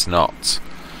 It's not.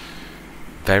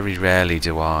 Very rarely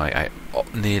do I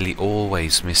nearly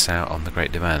always miss out on the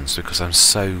great demands, because I'm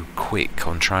so quick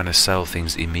on trying to sell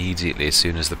things immediately as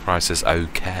soon as the price is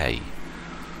okay.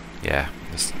 Yeah,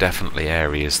 there's definitely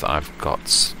areas that I've got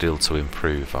still to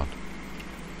improve on.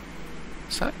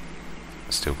 Is that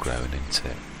still growing into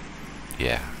it?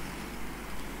 Yeah.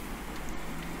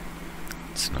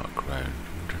 It's not grown.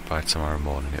 I wonder if by tomorrow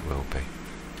morning it will be.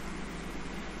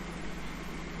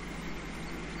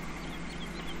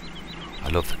 I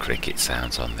love the cricket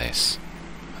sounds on this,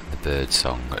 and the bird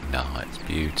song at night. It's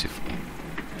beautiful.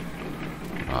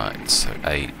 Right, so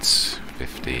 8,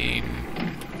 15,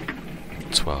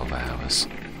 12 hours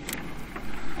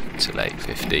till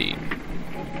 8:15.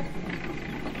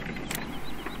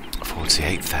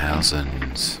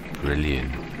 48,000.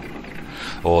 Brilliant.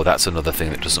 Oh, that's another thing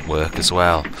that doesn't work as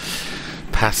well.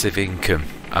 Passive income.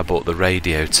 I bought the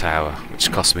radio tower,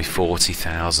 which cost me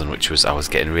 40,000, which was, I was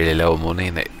getting really low on money,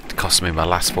 and it cost me my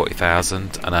last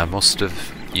 40,000, and I must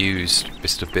have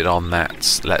been on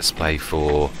that Let's Play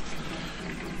for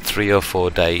 3 or 4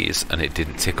 days, and it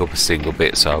didn't tick up a single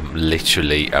bit. So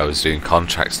I was doing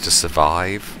contracts to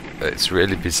survive. It's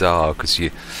really bizarre, because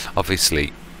you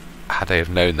obviously, had I have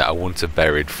known that, I wouldn't have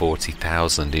buried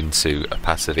 40,000 into a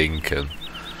passive income.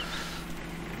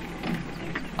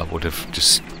 I would have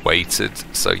just waited.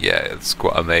 So yeah, it's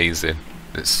quite amazing.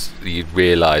 You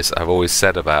realise, I've always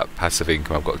said about passive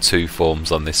income, I've got 2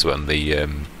 forms on this one, the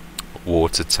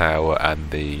water tower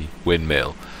and the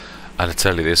windmill. And I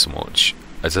tell you this much,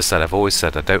 as I said, I've always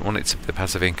said I don't want the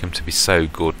passive income to be so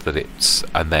good that it's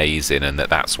amazing and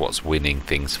that's what's winning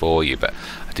things for you, but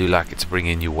I do like it to bring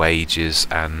in your wages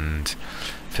and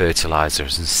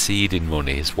fertilisers, and seeding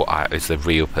money is is the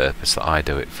real purpose that I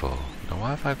do it for. Now, why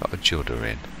have I got a judder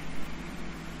in?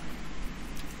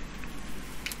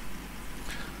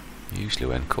 Usually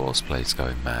when Courseplay's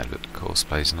going mad, but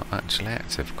Courseplay's not actually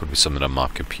active. Could be something on my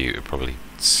computer, probably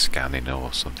scanning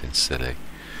or something silly.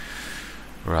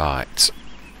 Right,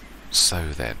 so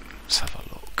then, let's have a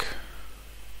look.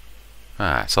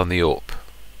 It's on the up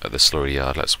at the slurry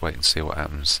yard. Let's wait and see what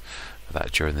happens with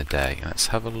that during the day. Let's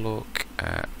have a look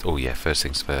at... Oh yeah, first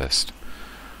things first.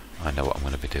 I know what I'm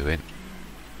going to be doing.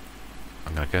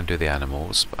 I'm going to go and do the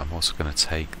animals, but I'm also going to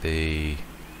take the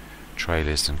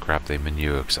trailers and grab the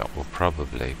manure, because that will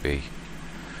probably be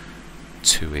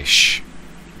 2-ish.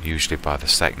 Usually by the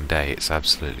second day it's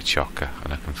absolutely chocker,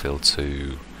 and I can fill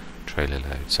 2 trailer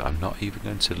loads. So I'm not even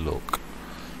going to look.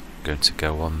 I'm going to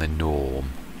go on the norm.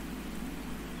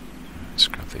 Let's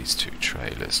grab these 2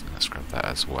 trailers, and let's grab that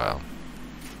as well.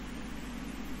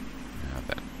 Now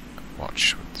then,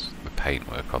 watch the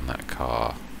paintwork on that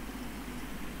car.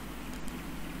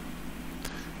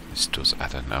 This does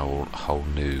add a whole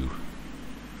new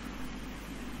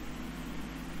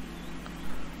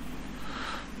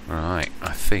Right,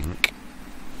 I think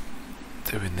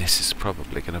doing this is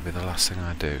probably going to be the last thing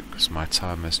I do, because my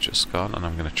time has just gone, and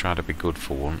I'm going to try to be good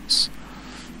for once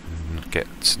and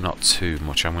get not too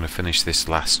much. I'm going to finish this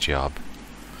last job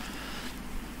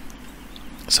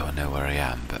so I know where I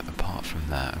am, but apart from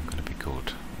that I'm going to be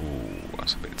good. Ooh,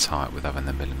 that's a bit tight with having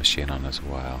the milling machine on as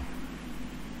well.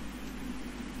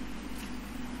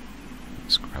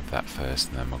 Let's grab that first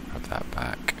and then we'll grab that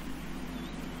back.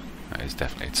 That is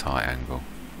definitely a tight angle.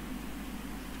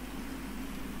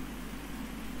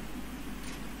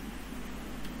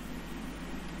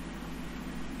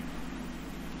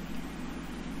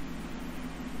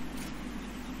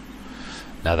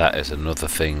 Now that is another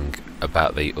thing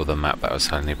about the other map that I was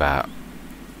telling you about.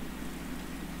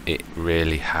 It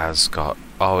really has got...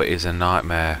 oh, it is a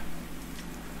nightmare.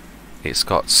 It's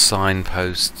got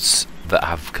signposts that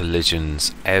have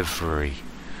collisions every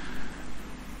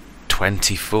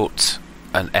 20 foot,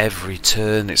 and every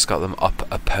turn it's got them up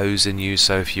opposing you,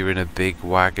 so if you're in a big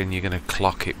wagon you're going to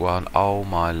clock it one. Oh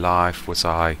my life, was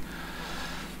I...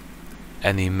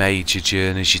 any major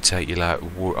journeys you take, you're like,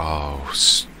 oh...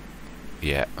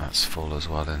 yeah, that's full as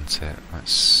well, isn't it?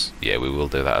 That's... yeah, we will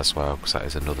do that as well, because that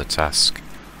is another task.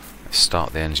 Let's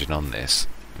start the engine on this,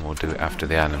 and we'll do it after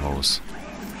the animals.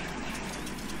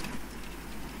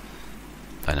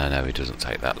 And I know it doesn't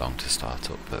take that long to start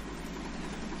up, but...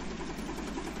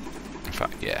 in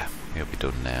fact, yeah, it'll be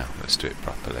done now. Let's do it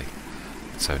properly.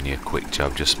 It's only a quick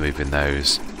job, just moving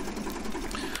those.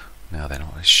 Now then,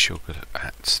 what is sugar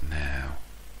at now?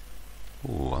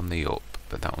 Ooh, on the up,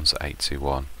 but that one's at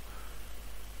 821.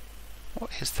 What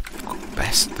is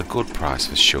the good price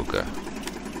for sugar?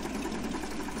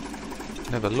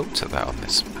 Never looked at that on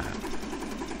this map.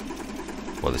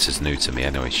 Well, this is new to me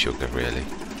anyway, sugar, really.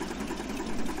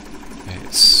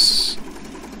 It's...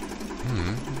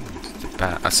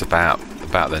 that's about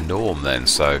the norm then,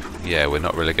 so yeah, we're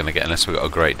not really going to get, unless we've got a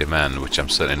great demand, which I'm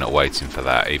certainly not waiting for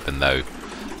that, even though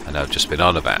I know I've just been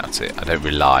on about it. I don't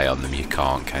rely on them, you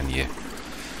can't, can you?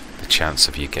 The chance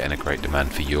of you getting a great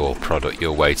demand for your product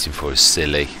you're waiting for is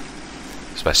silly,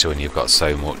 especially when you've got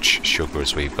so much sugar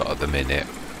as we've got at the minute.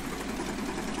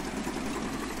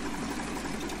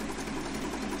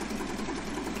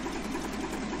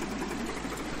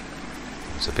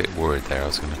 I was a bit worried there I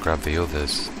was going to grab the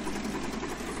others.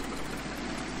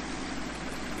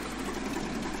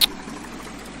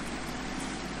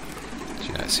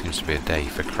 You know, it seems to be a day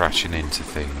for crashing into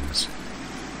things.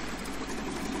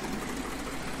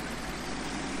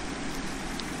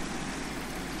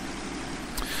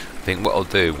 I think what I'll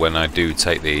do when I do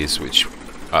take these, which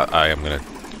I am going to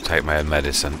take my own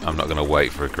medicine, I'm not going to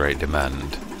wait for a great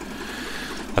demand.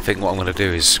 I think what I'm going to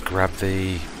do is grab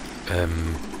the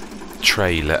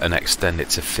trailer and extend it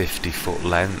to 50-foot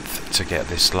length to get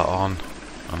this lot on.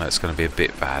 I know it's going to be a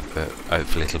bit bad, but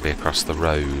hopefully it'll be across the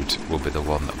road, will be the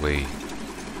one that we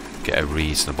get a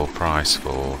reasonable price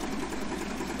for.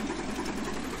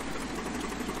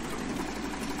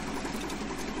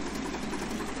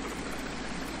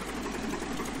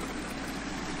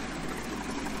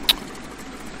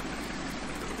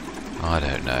 I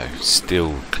don't know,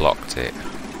 still clocked it.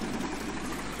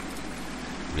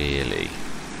 Really?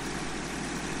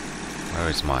 Where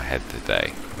is my head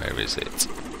today? Where is it?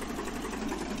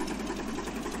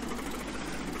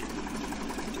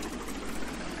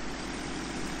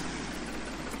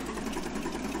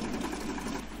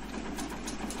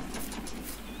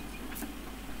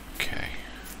 Okay.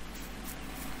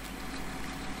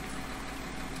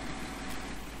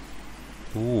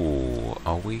 Ooh,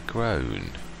 are we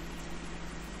grown?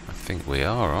 I think we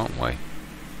are, aren't we?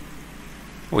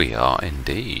 We are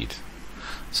indeed.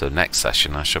 So next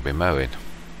session I shall be mowing.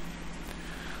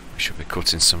 We should be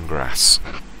cutting some grass.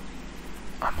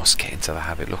 I must get into the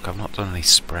habit. Look, I've not done any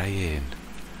spraying.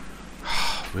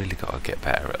 I've really got to get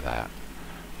better at that.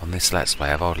 On this Let's Play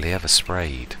I've hardly ever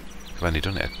sprayed. I've only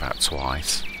done it about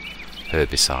twice.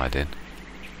 Herbiciding.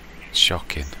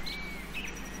 Shocking.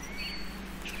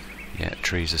 Yeah,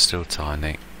 trees are still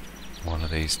tiny. One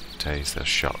of these days they'll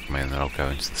shock me and then I'll go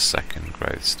into the second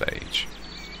growth stage.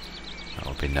 That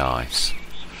would be nice.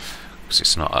 Because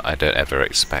it's not, I don't ever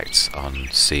expect on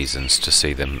seasons to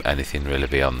see them anything really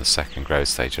beyond the second growth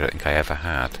stage. I don't think I ever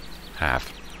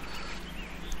have.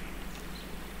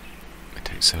 It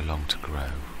takes so long to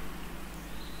grow.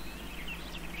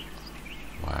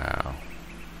 Wow.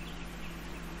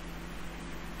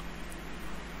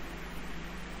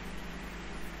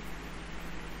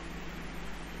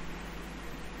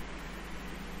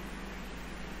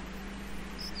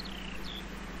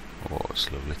 Oh,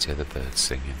 it's lovely to hear the birds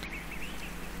singing.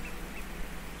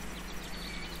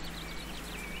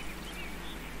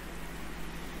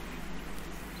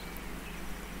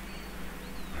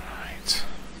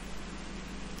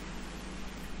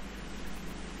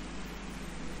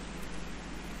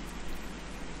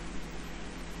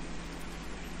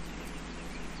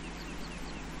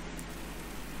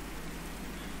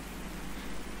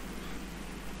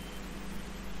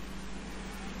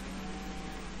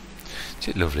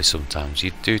 Isn't it lovely sometimes?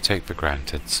 You do take for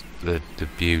granted the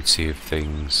beauty of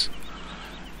things.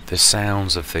 The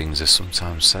sounds of things are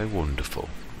sometimes so wonderful.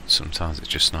 Sometimes it's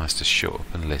just nice to shut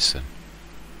up and listen.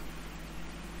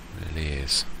 It really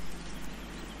is.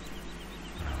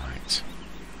 Right.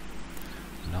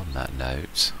 And on that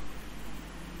note,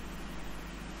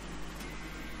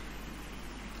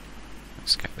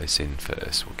 let's get this in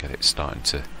first. We'll get it starting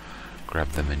to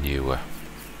grab the manure,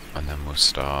 and then we'll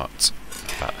start.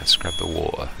 Let's grab the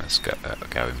water. Let's get that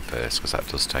going first, because that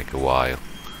does take a while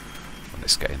when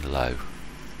it's getting low.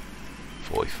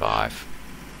 45.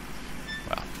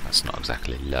 Well, that's not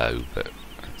exactly low, but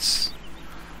it's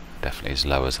definitely as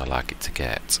low as I like it to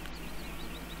get.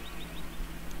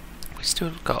 We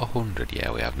still got 100.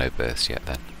 Yeah, we have no births yet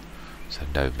then, so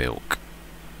no milk.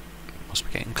 Must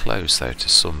be getting close though to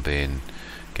some being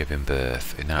giving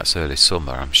birth. And now it's early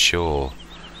summer, I'm sure.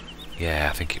 Yeah,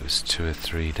 I think it was 2 or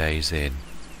 3 days in.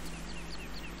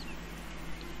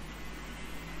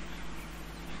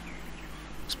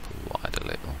 Let's pull wide a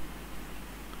little.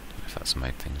 Don't know if that's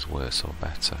made things worse or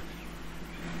better.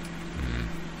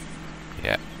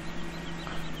 Yeah.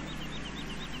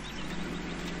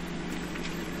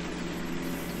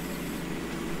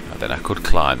 Now then, I could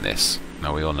climb this.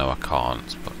 Now we all know I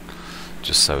can't, but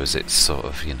just so as it's sort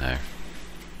of, you know.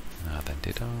 Now then,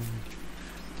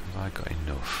 have I got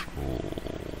enough? Ooh,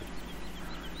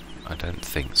 I don't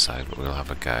think so, but we'll have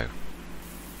a go. I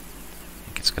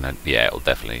think it's gonna, yeah, it'll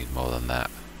definitely need more than that.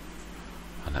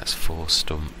 And that's 4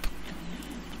 stump.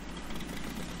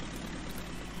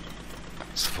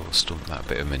 Let's 4 stump that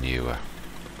bit of manure.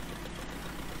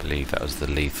 I believe that was the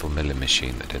lethal milling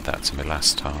machine that did that to me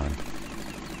last time.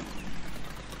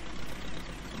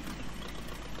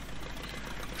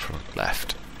 Front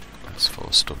left. That's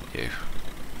 4 stump you.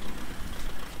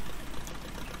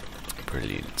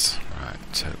 Brilliant. Right,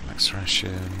 total max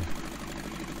ration.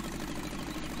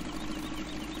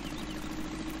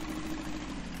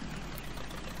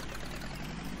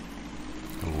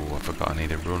 Oh, I forgot I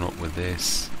need a run up with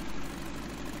this.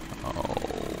 Oh,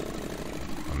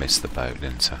 I missed the boat,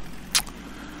 didn't I?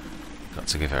 Got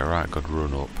to give it a right good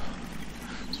run up.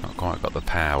 It's not quite got the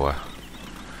power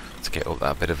to get up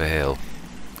that bit of a hill.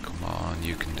 Come on,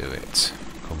 you can do it.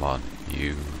 Come on,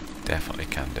 you definitely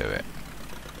can do it.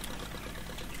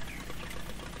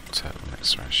 Total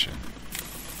mix ration.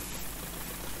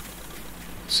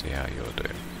 See how you're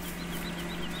doing.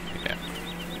 Yeah.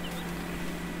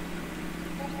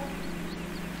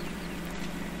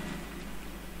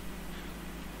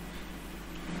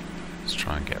 Let's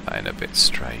try and get that in a bit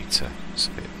straighter. It's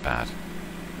a bit bad.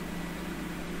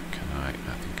 I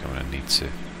think I'm going to need to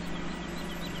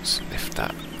just lift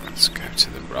that. Let's go to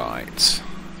the right.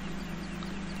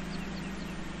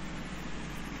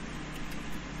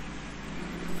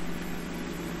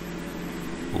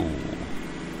 Ooh.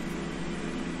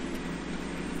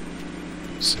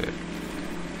 That's it.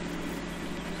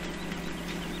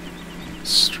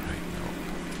 Straighten up.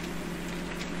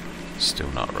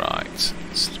 Still not right.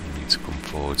 Still need to come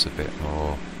forwards a bit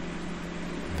more.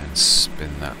 And then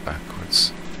spin that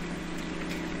backwards.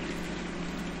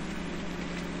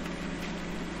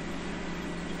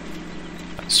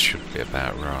 That should be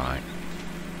about right.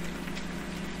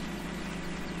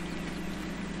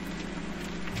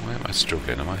 Why am I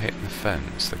struggling? Am I hitting the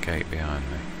fence, the gate behind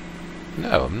me?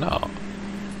 No, I'm not.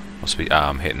 Must be.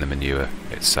 I'm hitting the manure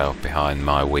itself behind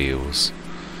my wheels.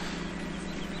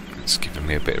 It's giving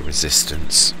me a bit of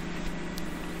resistance.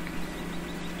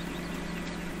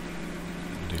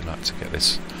 I do like to get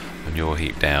this manure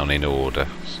heap down in order.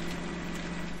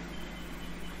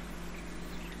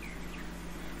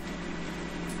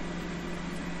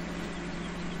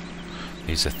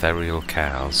 These are ethereal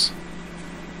cows.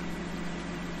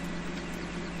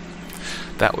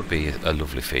 That would be a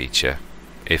lovely feature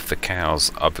if the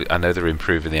cows, I know they're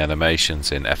improving the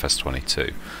animations in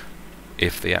FS22,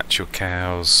 if the actual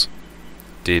cows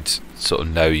did sort of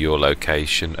know your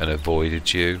location and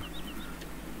avoided you.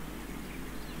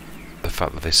 The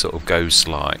fact that they sort of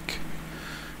ghost-like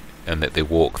and that they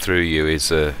walk through you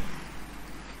is a,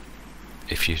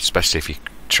 especially if you're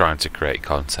trying to create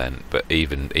content, but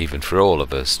even for all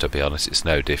of us, to be honest, it's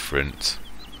no different.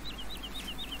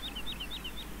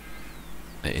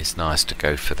 It is nice to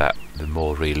go for that, the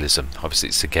more realism. Obviously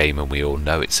it's a game and we all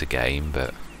know it's a game,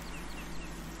 but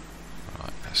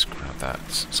right, let's grab that.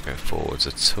 Let's go forwards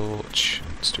a torch.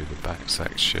 Let's do the back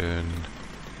section.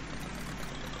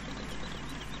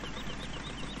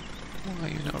 Why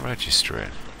are you not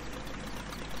registering?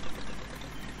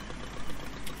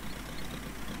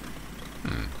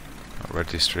 Not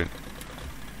registering.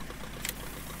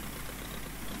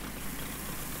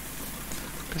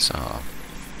 Bizarre.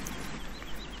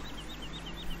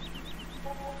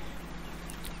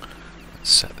 Let's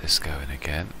set this going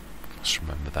again. Just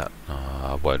remember that.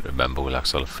 I won't remember. We'll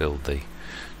have filled the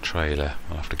trailer.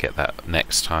 I'll have to get that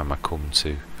next time I come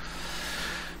to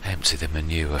empty the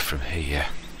manure from here.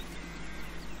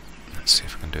 Let's see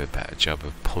if I can do a better job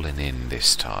of pulling in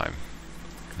this time.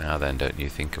 Now then, don't you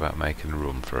think about making a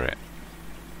run for it.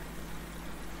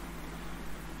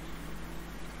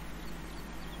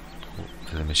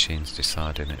 Oh, the machine's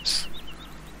deciding it's...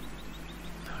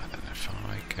 I don't know, if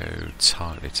I go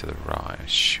tightly to the right, I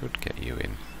should get you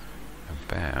in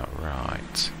about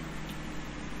right.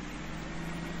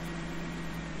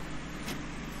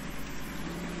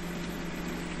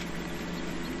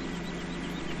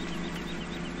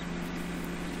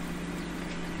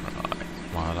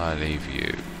 While I leave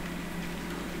you,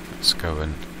 let's go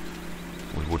and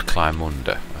we would climb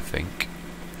under, I think.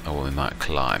 Or we might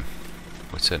climb.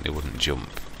 We certainly wouldn't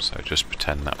jump, so just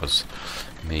pretend that was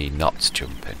me not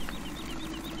jumping.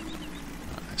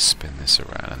 Right, let's spin this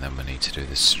around, and then we need to do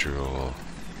the straw,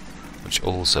 which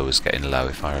also is getting low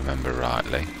if I remember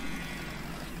rightly.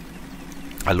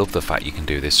 I love the fact you can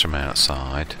do this from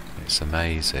outside. It's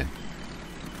amazing.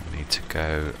 I need to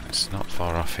go, it's not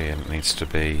far off here, it needs to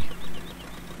be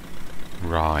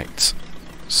right,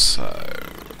 so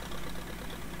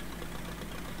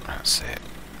that's it.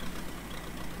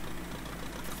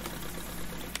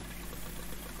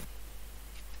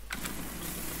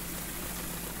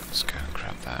 Let's go and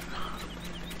grab that.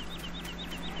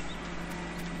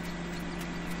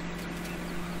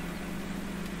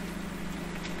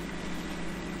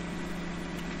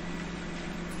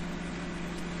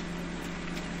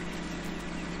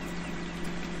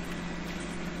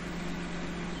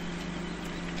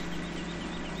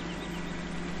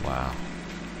 Wow.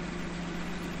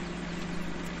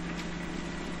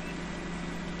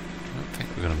 I don't think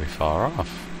we're going to be far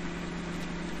off.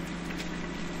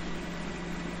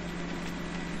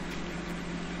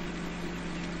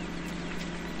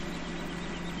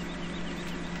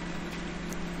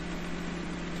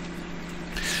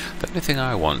 The only thing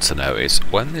I want to know is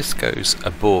when this goes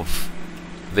above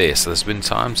this, there's been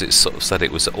times it's sort of said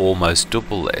it was almost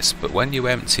double this, but when you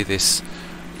empty this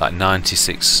like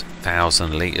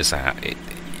 96,000 litres out,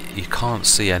 you can't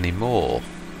see any more.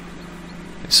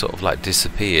 It sort of like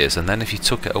disappears, and then if you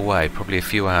took it away probably a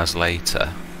few hours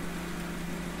later,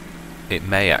 it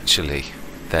may actually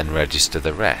then register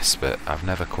the rest, but I've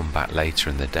never come back later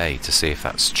in the day to see if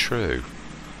that's true.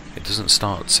 It doesn't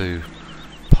start to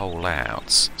pole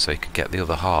out, so you could get the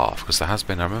other half, because there has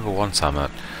been, I remember one time it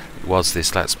was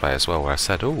this Let's Play as well, where I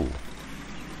said, oh,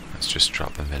 let's just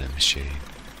drop the milling machine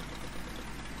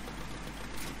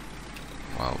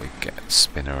while we get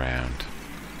spin around.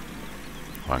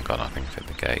 Oh, hang on, I think I've hit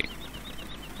the gate.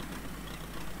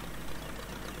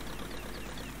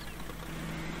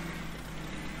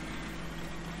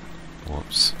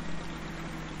 Whoops.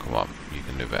 Come on, you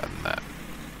can do better than that.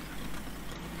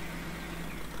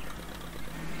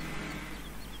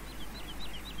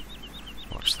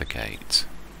 Watch the gate.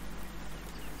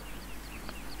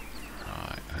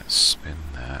 Right, let's spin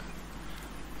that.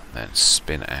 And then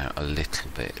spin out a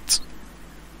little bit.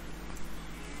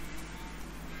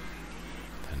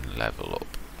 Then level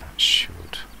up. That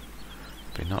should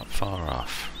be not far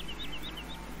off.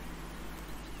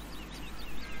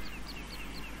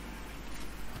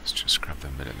 Let's just grab the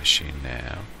milling machine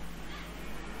now.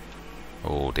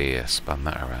 Oh dear, spun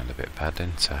that around a bit bad,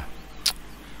 didn't I?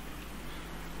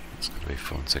 It's going to be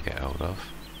fun to get hold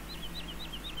of.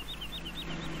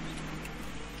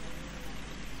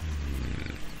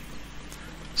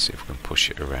 See if we can push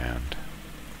it around.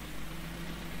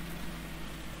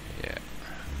 Yeah,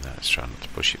 and that's trying to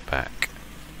push it back.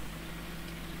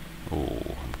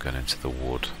 Oh, I'm going into the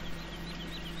wood.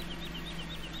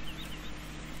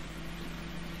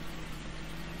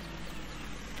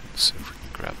 Let's see if we can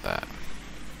grab that.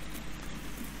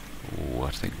 Oh,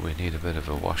 I think we need a bit of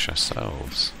a wash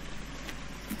ourselves.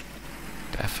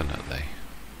 Definitely.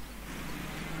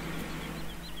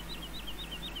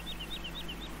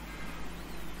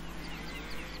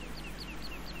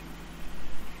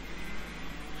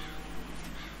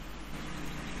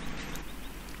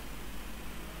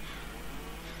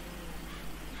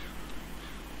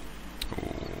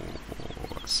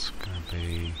 Oh, it's going to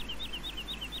be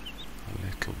a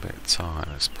little bit tight.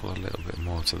 Let's pull a little bit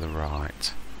more to the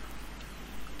right.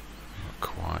 Not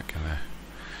quite going to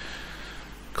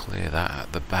clear that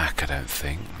at the back, I don't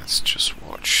think. Let's just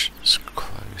watch as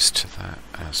close to that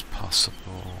as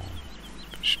possible.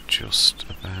 Just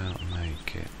about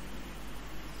make it.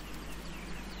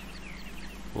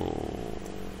 Oh,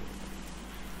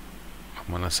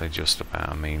 When I say just about,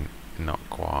 I mean not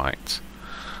quite.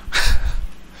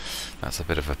 That's a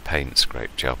bit of a paint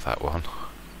scrape job, that one.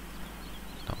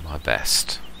 Not my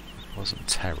best. It wasn't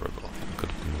terrible. It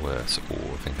could have been worse.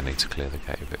 Oh, I think I need to clear the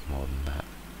gate a bit more than that.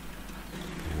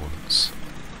 Once.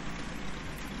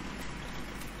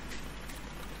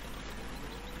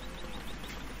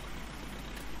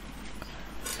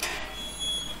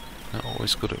 Not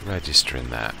always good at registering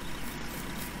that.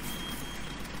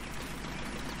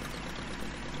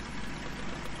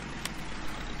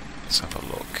 Let's have a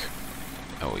look.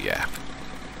 Oh yeah.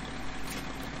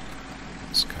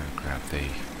 Let's go grab the...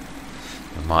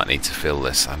 I might need to fill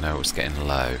this. I know it's getting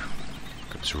low.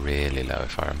 It was really low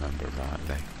if I remember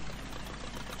rightly.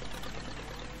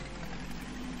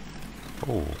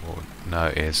 Oh, no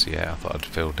it is. Yeah, I thought I'd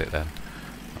filled it then.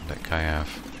 I think I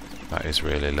have. That is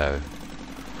really low.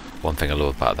 One thing I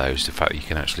love about those is the fact that you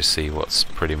can actually see what's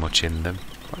pretty much in them.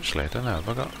 Actually, I don't know. Have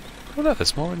I got... Oh no,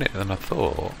 there's more in it than I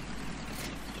thought.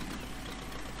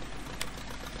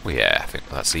 Well, yeah, I think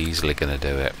that's easily going to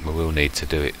do it. We will need to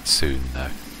do it soon, though.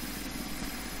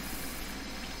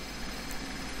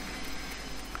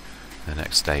 The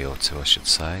next day or two, I should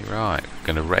say. Right, we're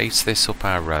going to race this up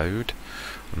our road,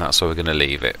 and that's where we're going to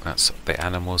leave it. That's the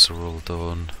animals are all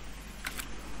done.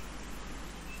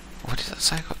 What did that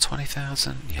say? Got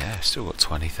 20,000? Yeah, still got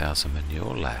 20,000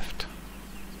 manure left.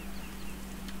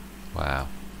 Wow.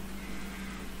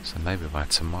 So maybe by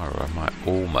tomorrow I might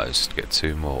almost get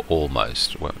 2 more.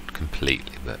 Almost. Won't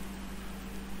completely, but...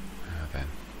 then,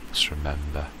 just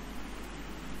remember.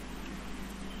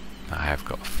 I have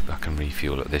got... I can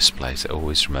refuel at this place. I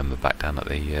always remember back down at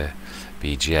the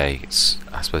BGA.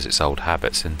 I suppose it's old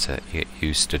habits, isn't it? You get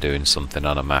used to doing something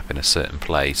on a map in a certain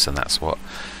place, and that's what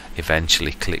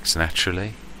eventually clicks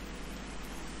naturally.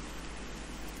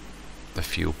 The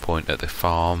fuel point at the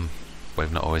farm,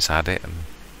 we've not always had it, and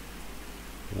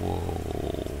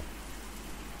whoa.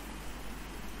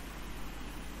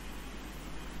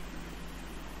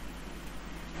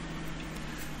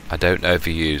 I don't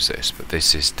overuse this, but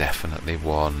this is definitely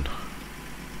one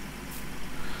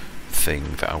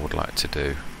thing that I would like to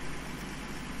do.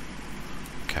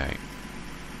 Okay.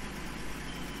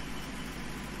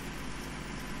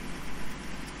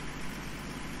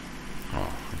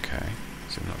 Oh, okay.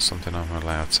 Is it not something I'm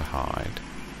allowed to hide?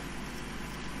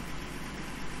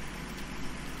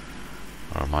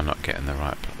 Or am I not getting the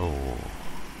right... Oh.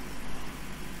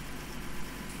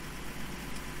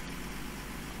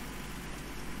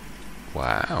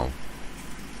 Wow.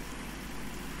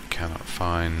 Cannot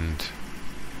find...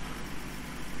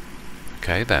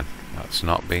 Okay then. That's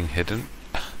not being hidden.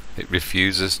 It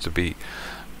refuses to be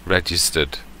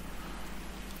registered.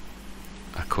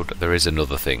 I could... There is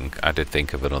another thing. I did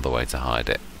think of another way to hide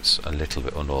it. It's a little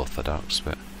bit unorthodox,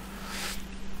 but...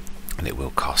 And it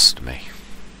will cost me.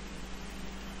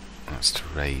 That's to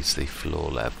raise the floor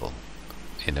level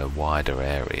in a wider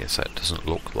area so it doesn't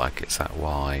look like it's that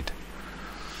wide,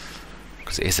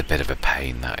 because it is a bit of a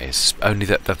pain, that is. Only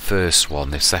that the first one,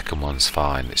 the second one's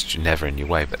fine, it's never in your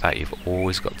way, but that you've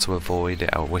always got to avoid it.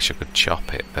 I wish I could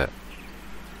chop it, but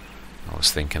I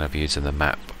was thinking of using the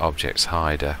map objects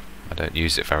hider. I don't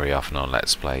use it very often on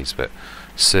Let's Plays, but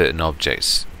certain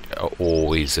objects are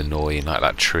always annoying, like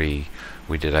that tree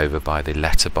we did over by the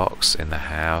letterbox in the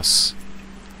house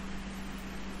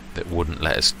that wouldn't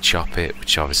let us chop it,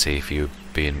 which obviously if you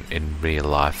be in real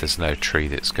life there's no tree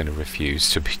that's going to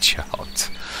refuse to be chopped.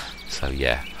 So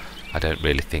yeah, I don't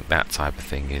really think that type of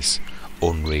thing is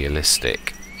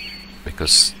unrealistic,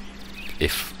 because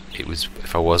if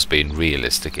I was being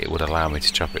realistic it would allow me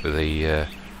to chop it with the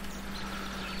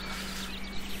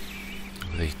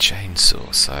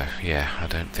chainsaw. So yeah, I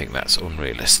don't think that's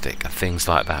unrealistic, and things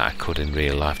like that I could in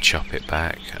real life chop it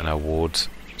back, and I would.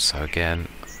 So again,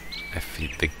 if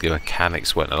the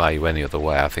mechanics won't allow you any other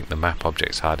way, I think the map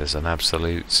objects hider is an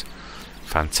absolute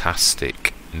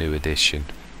fantastic new addition.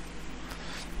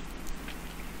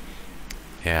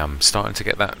 Yeah, I'm starting to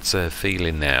get that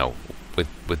feeling now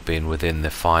with being within the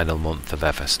final month of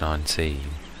FS19,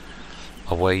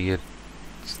 where you're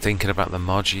thinking about the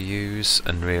mod you use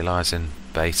and realising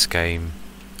base game,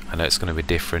 I know it's going to be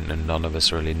different and none of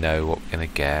us really know what we're going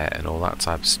to get and all that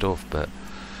type of stuff, but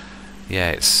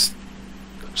yeah, it's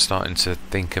starting to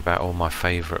think about all my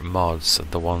favourite mods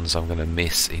and the ones I'm going to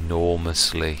miss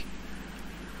enormously.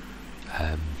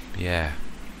 Yeah,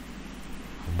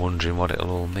 I'm wondering what it'll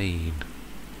all mean.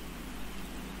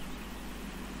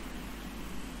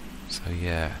 So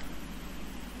yeah,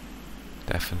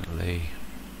 definitely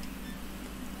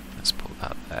let's put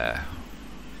that there.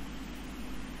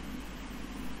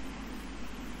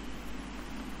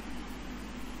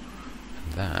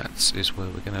 And that that is where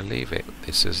we're going to leave it.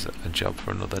 This is a job for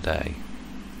another day.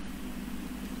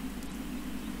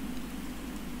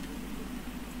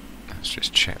 Let's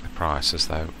just check the prices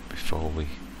though before we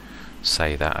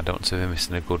say that. I don't want to be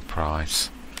missing a good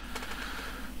price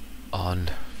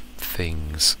on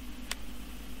things.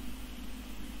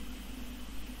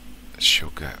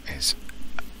 Sugar is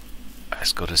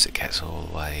as good as it gets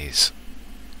always.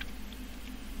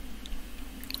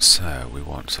 So we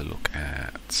want to look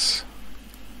at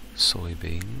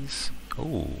soybeans.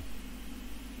 Oh,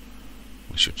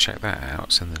 we should check that out.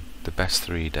 It's in the best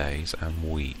 3 days. And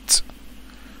wheat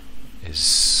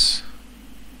is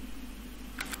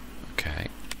okay.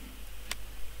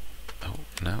 Oh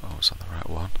no, I was on the right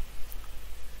one.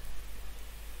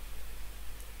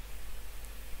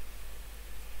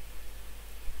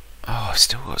 Oh, I've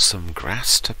still got some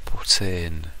grass to put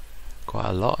in. Quite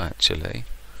a lot actually.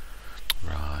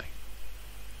 Right.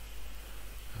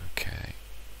 Okay.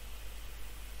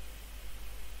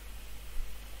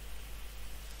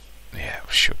 Yeah,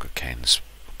 sugar cane's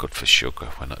good for sugar.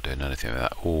 We're not doing anything with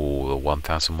that. Oh, the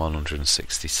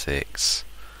 1,166.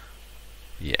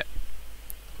 Yeah.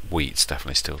 Wheat's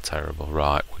definitely still terrible.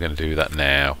 Right, we're going to do that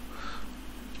now.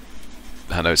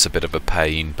 I know it's a bit of a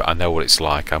pain, but I know what it's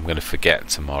like. I'm going to forget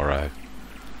tomorrow.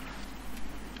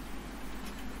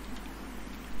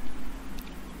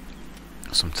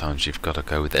 Sometimes you've got to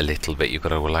go with it a little bit. You've got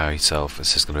to allow yourself.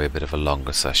 This is going to be a bit of a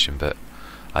longer session, but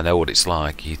I know what it's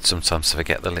like. You sometimes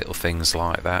forget the little things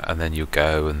like that, and then you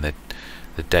go, and the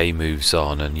day moves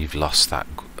on, and you've lost that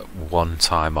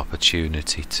one-time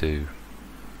opportunity to.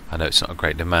 I know it's not a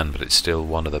great demand, but it's still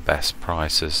one of the best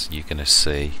prices you're going to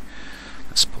see.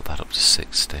 Let's put that up to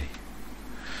 60. In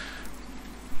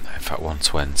fact,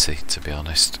 120 to be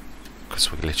honest,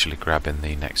 because we're literally grabbing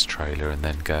the next trailer and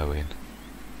then going.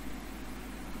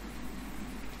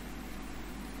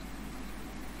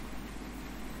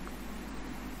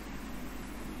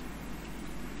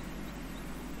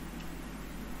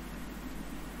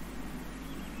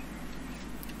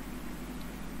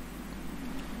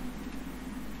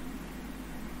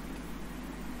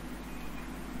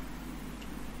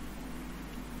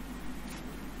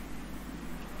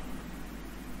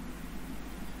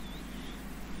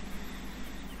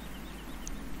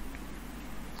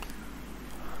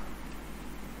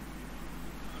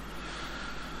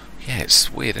 Yeah,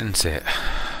 it's weird, isn't it?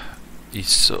 You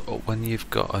sort of, when you've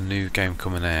got a new game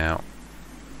coming out,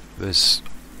 I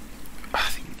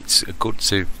think it's good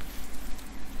to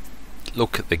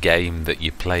look at the game that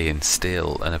you're playing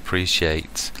still and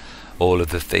appreciate all of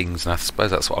the things, and I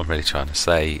suppose that's what I'm really trying to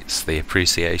say. It's the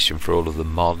appreciation for all of the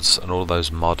mods and all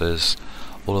those modders,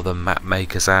 all of the map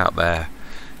makers out there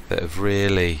that have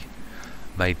really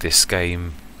made this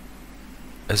game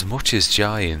as much as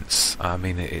Giants. I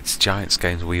mean, it's Giants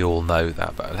games, we all know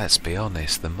that, but let's be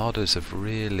honest, the modders have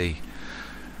really,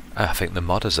 I think the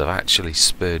modders have actually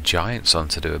spurred Giants on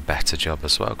to do a better job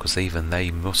as well, because even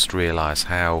they must realise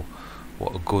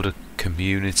what a good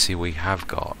community we have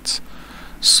got.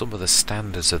 Some of the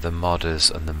standards of the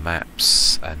modders and the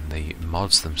maps and the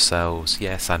mods themselves,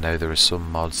 yes, I know there are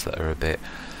some mods that are a bit,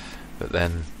 but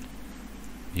then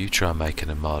you try making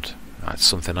a mod. That's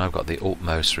something I've got the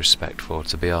utmost respect for,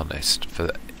 to be honest, for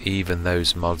even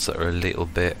those mods that are a little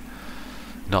bit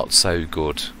not so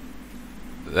good,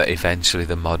 that eventually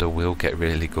the modder will get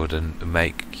really good and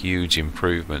make huge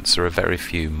improvements. There are very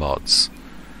few mods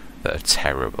that are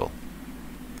terrible,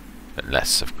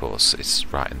 unless of course it's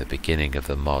right in the beginning of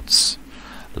the mod's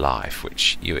life,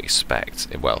 which you expect.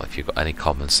 Well, if you've got any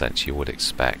common sense you would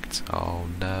expect. Oh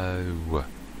no,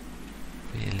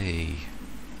 really?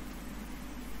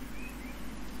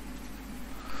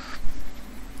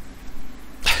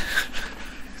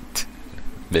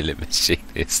 Milling machine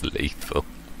is lethal.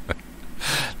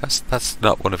 that's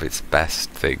not one of its best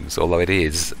things, although it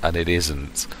is and it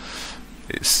isn't.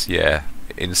 It's, yeah,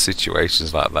 in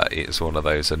situations like that it's one of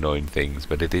those annoying things,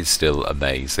 but it is still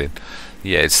amazing.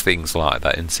 Yeah, it's things like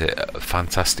that, isn't it?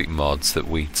 Fantastic mods that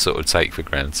we sort of take for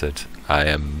granted.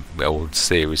 I would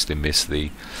seriously miss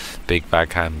the big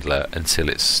bag handler until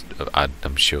it's,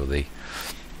 I'm sure the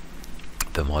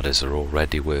modders are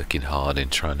already working hard in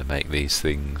trying to make these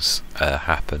things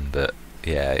happen, but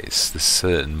yeah, it's the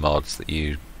certain mods that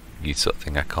you sort of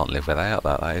think, I can't live without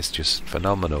that. That is just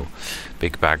phenomenal.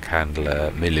 Big bag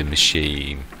handler, milling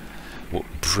machine, what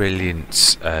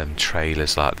brilliant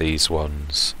trailers like these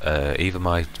ones. Even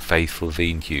my faithful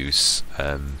Venus,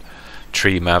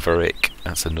 Tree Maverick,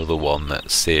 that's another one that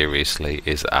seriously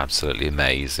is absolutely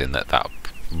amazing. That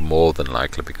more than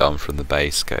likely be gone from the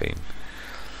base game.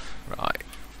 Right,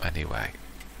 anyway,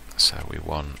 so we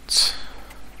want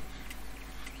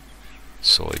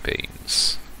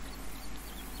soybeans.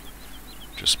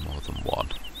 Just more than one.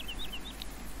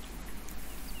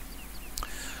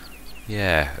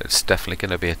 Yeah, it's definitely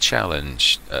going to be a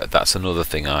challenge. That's another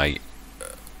thing, I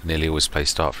nearly always play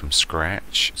start from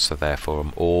scratch, so therefore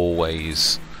I'm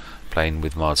always playing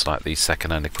with mods like the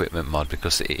second-hand equipment mod,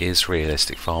 because it is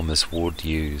realistic. Farmers would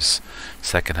use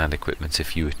second-hand equipment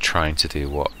if you were trying to do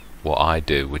what I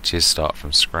do, which is start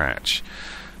from scratch,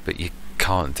 but you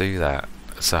can't do that.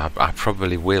 So I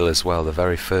probably will as well. The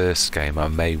very first game I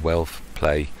may well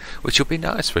play, which will be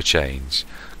nice for a change,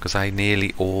 because I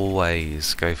nearly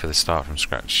always go for the start from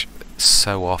scratch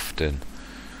so often,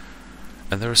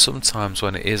 and there are some times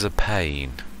when it is a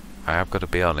pain. I have got to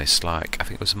be honest, like I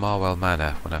think it was Marwell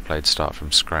Manor when I played start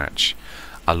from scratch.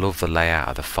 I love the layout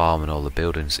of the farm and all the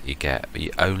buildings that you get, but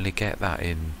you only get that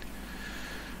in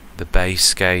the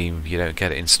base game. You don't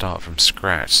get it in start from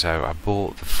scratch. So I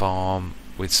bought the farm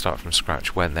with start from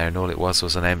scratch, went there, and all it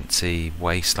was an empty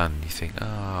wasteland. And you think,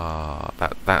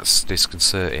 that's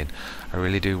disconcerting. I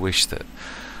really do wish that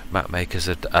map makers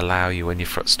would allow you when you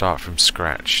start from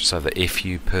scratch, so that if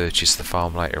you purchase the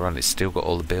farm later on, it's still got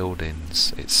all the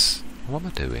buildings. It's, what am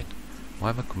I doing?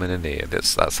 Why am I coming in here?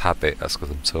 That's habit. That's because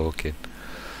I'm talking.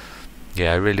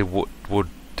 Yeah, I really would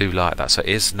do like that. So it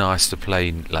is nice to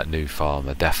play like New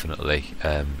Farmer, definitely.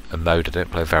 A mode I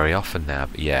don't play very often now,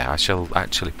 but yeah, I shall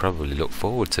actually probably look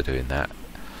forward to doing that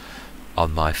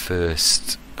on my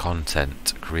first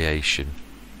content creation.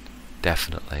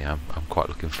 Definitely, I'm quite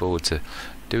looking forward to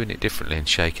doing it differently and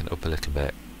shaking it up a little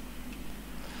bit,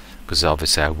 because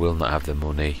obviously I will not have the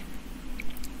money.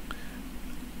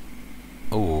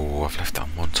 Oh, I've left on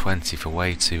 120 for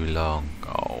way too long.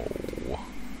 Oh,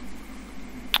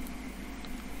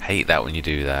 hate that when you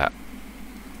do that.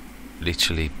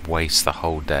 Literally waste the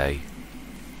whole day.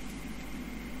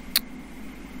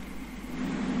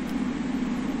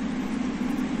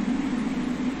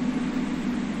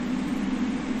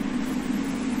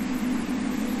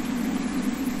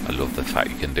 I love the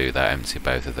fact you can do that, empty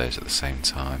both of those at the same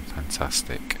time.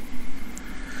 Fantastic.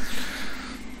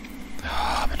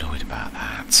 Oh, I'm annoyed about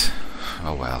that.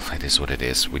 Oh well, it is what it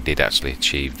is. We did actually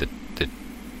achieve the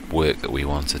work that we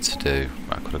wanted to do.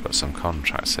 I could have got some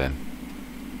contracts in.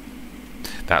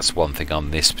 That's one thing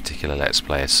on this particular Let's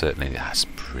Play, certainly. That's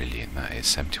brilliant, that is.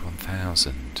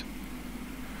 71,000.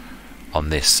 On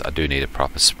this, I do need a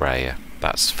proper sprayer.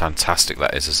 That's fantastic,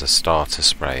 that is, as a starter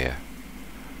sprayer.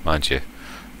 Mind you,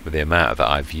 with the amount that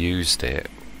I've used it,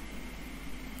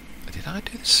 did I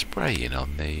do the spraying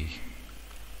on the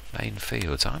main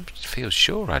fields? I feel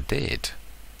sure I did.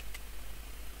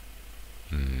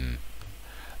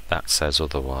 That says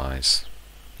otherwise.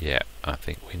 Yeah, I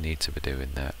think we need to be doing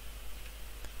that.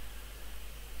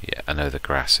 Yeah, I know the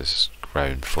grass has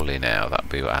grown fully now. That'll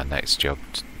be our next job,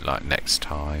 like next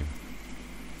time.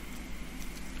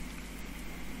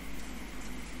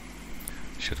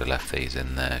 Should have left these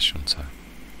in there, shouldn't I?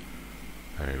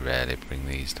 Very rarely bring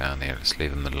these down here. Let's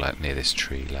leave them near this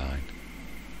tree line.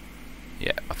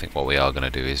 Yeah, I think what we are going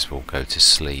to do is we'll go to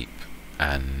sleep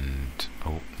and...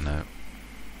 oh, no.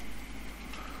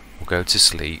 We'll go to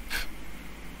sleep.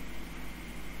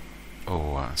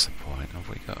 Oh, that's the point. Have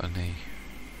we got any...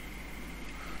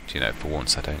 do you know, for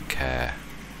once I don't care.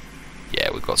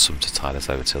 Yeah, we've got some to tide us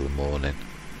over till the morning.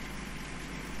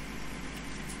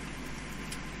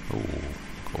 Ooh,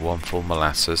 got one full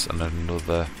molasses and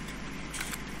another...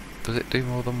 does it do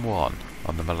more than one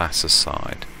on the molasses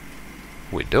side?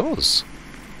 Oh, it does.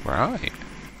 Right.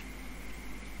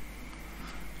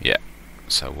 Yeah,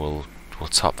 so we'll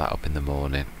top that up in the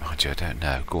morning. Oh, I don't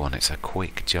know. Go on, it's a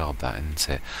quick job, that, isn't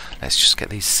it? Let's just get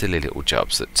these silly little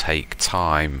jobs that take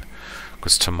time,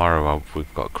 because tomorrow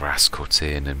we've got grass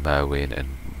cutting and mowing and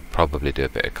probably do a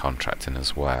bit of contracting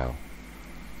as well.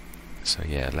 So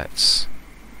yeah, let's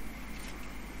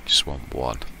just want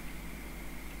one.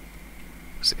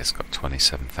 It's got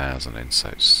 27,000 in, so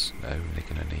it's only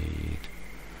going to need,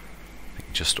 I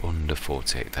think, just under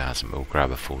 48,000. We'll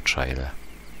grab a full trailer.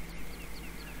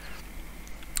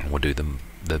 And we'll do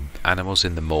the animals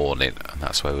in the morning, and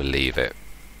that's where we'll leave it.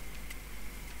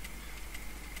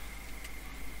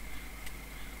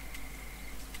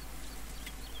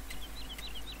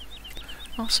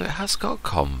 Oh, so it has got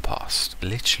compost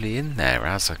literally in there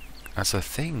as a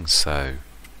thing, so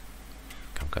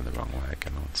I'm going the wrong way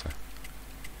again, aren't I?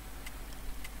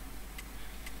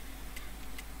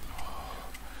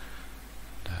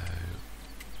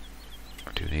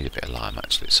 I do need a bit of lime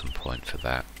actually at some point for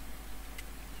that.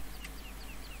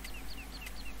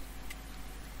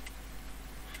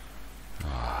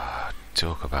 Oh,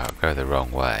 talk about go the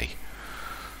wrong way.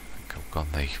 I think I've gone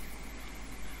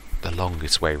the the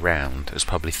longest way round. It was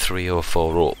probably 3 or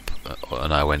 4 up,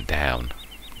 and I went down.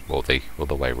 Or the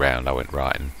other way round, I went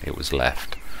right and it was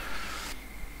left.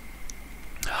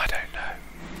 I don't know.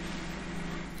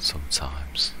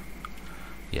 Sometimes.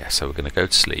 Yeah, so we're going to go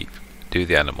to sleep, do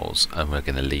the animals, and we're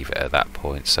going to leave it at that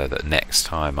point so that next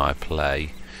time I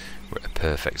play, we're at a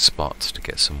perfect spot to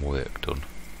get some work done.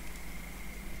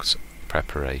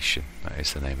 Preparation, that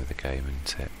is the name of the game,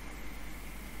 isn't it?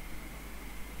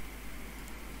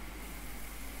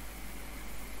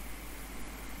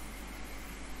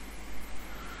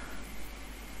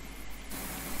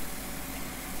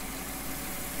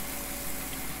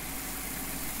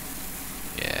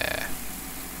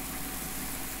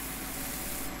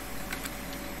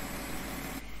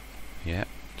 Yeah,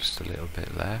 just a little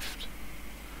bit left.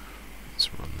 Let's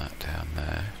run that down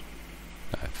there.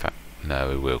 No, in fact, no,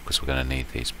 we will, because we're going to need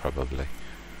these probably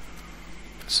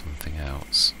for something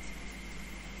else.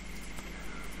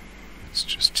 Let's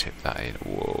just tip that in.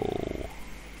 Whoa!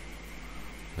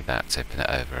 Without tipping it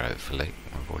over, hopefully.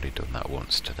 I've already done that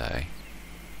once today.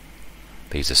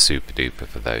 These are super duper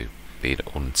for though being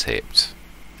untipped.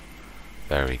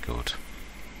 Very good.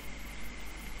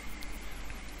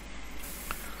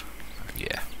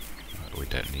 Yeah, we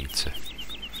don't need to.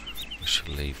 We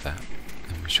shall leave that,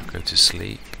 and we shall go to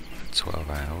sleep for 12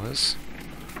 hours.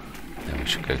 Then we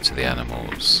shall go to the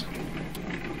animals.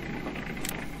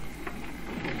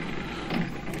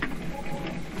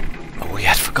 Oh, we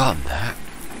had forgotten that.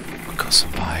 We've got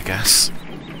some biogas.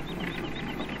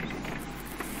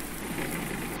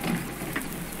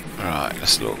 Right,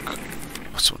 let's look.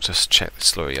 Let's just check the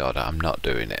slurry yard. I'm not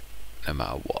doing it. No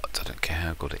matter what, I don't care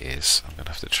how good it is. I'm going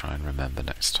to have to try and remember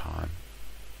next time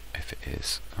if it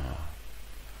is. Oh.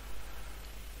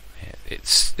 Yeah,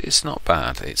 it's not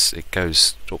bad. It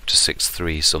goes up to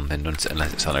 6.3 something, doesn't it,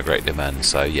 unless it's on a great demand.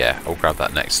 So yeah, I'll grab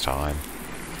that next time.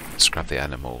 Let's grab the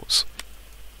animals.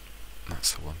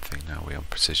 That's the one thing. Now we're on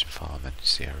precision farming.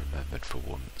 See, I remembered for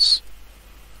once.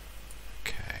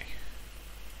 Okay.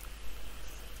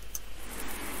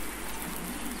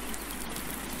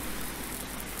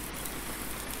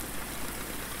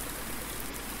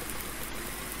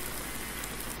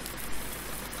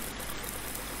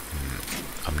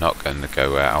 I'm not going to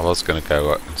go out. I was going to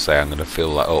go out and say I'm going to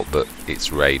fill that up, but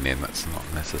it's raining. That's not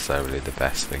necessarily the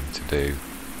best thing to do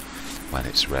when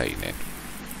it's raining.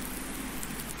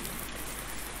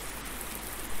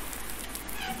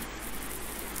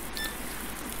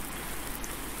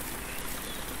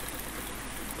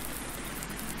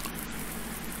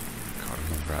 I can't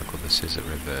remember how good this is at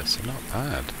reversing. Not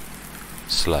bad.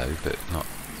 Slow, but not.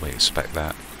 We expect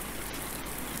that.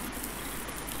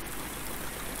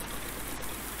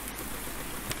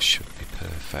 Should be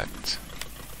perfect.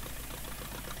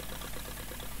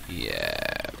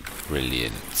 Yeah,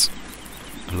 brilliant.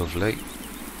 Lovely.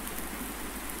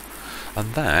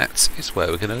 And that is where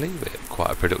we're going to leave it. Quite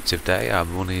a productive day. Our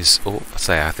money's up.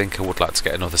 I think I would like to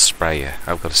get another sprayer.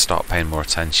 I've got to start paying more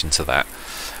attention to that.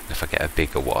 And if I get a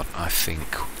bigger one, I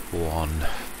think one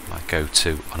my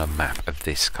go-to on a map of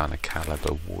this kind of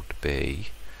caliber would be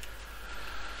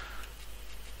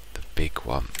the big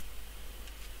one.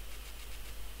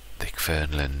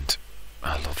 Fernland.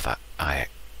 I love that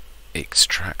IX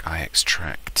track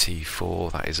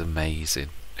T4. That is amazing.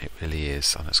 It really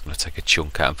is, and it's going to take a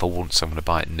chunk out. And for once, I'm going to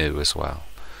buy it new as well.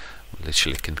 We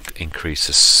literally can increase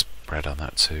the spread on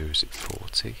that too. Is it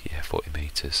 40? Yeah, 40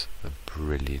 meters. They're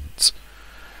brilliant.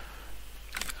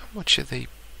 How much are the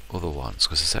other ones?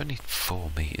 Because there's only 4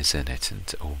 meters in it,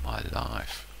 isn't it? All my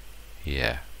life.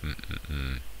 Yeah.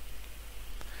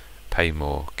 Pay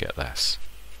more, get less.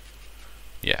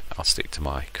 Yeah, I'll stick to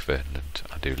my Fernland.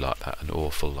 I do like that an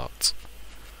awful lot.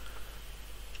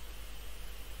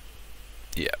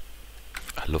 Yeah,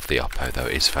 I love the Oppo though.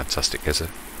 It is fantastic as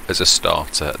a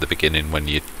starter at the beginning when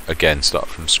you again start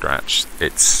from scratch.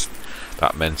 It's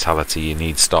that mentality. You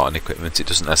need starting equipment. It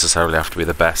doesn't necessarily have to be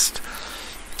the best.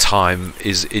 Time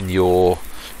is in your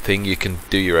thing. You can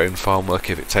do your own farm work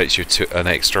if it takes you an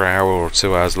extra hour or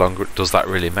 2 hours longer. Does that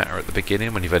really matter at the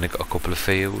beginning when you've only got a couple of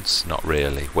fields? Not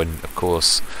really. When, of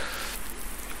course,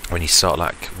 when you start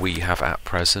like we have at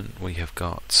present, we have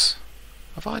got.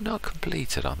 Have I not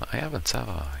completed on that? I haven't, have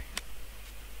I?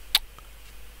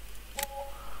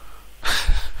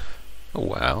 Oh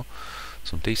wow,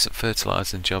 some decent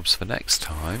fertilising jobs for next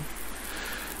time.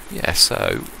 Yeah,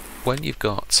 so when you've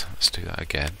got, let's do that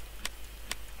again.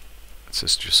 This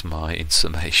is just my in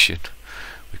summation.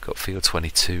 We've got field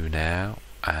 22 now,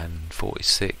 and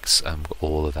 46, and we've got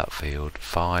all of that field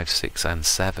 5, 6 and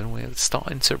 7. We're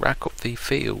starting to rack up the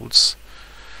fields.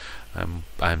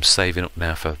 I'm saving up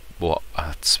now for what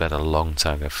I spent a long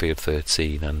time on field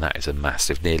 13, and that is a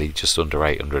massive, nearly just under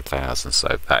 800,000.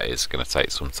 So that is going to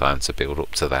take some time to build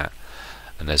up to that.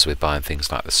 And as we're buying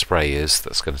things like the sprayers,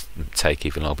 that's going to take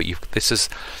even longer. But this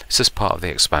is part of the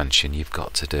expansion you've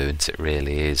got to do, and it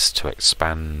really is to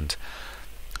expand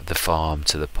the farm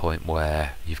to the point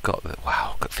where you've got the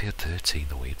wow. Got field 13,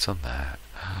 the weeds on that.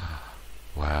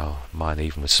 Wow, mine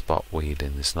even with spot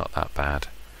weeding is not that bad.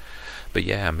 But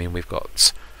yeah, I mean, we've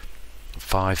got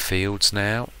 5 fields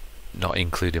now, not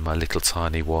including my little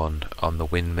tiny one on the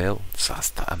windmill. So that's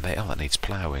that, and that needs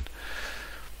ploughing.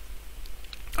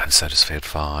 And so does field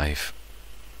 5.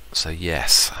 So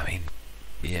yes, I mean,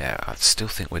 yeah, I still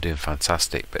think we're doing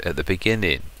fantastic. But at the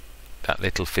beginning, that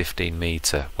little 15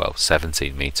 metre, well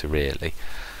 17 metre really,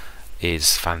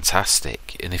 is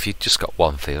fantastic. And if you've just got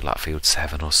one field like field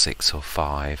 7 or 6 or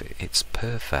 5, it's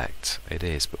perfect. It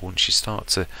is. But once you start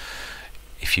to,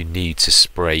 if you need to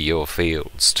spray your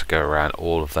fields, to go around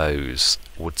all of those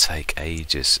would take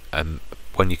ages. And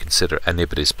when you consider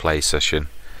anybody's play session,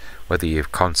 whether you're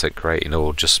content creating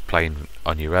or just playing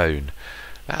on your own,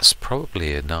 that's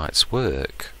probably a night's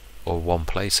work or one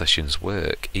play session's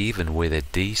work, even with a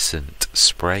decent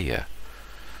sprayer.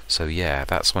 So yeah,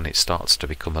 that's when it starts to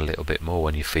become a little bit more,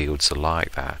 when your fields are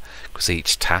like that, because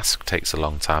each task takes a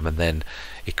long time. And then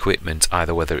equipment,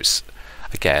 either whether it's,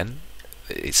 again,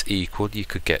 it's equal, you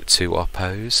could get 2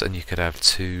 oppos and you could have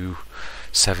 2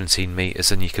 17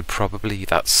 meters, and you could probably,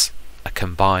 that's a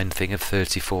combined thing of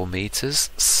 34 meters.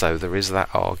 So there is that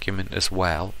argument as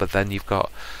well. But then you've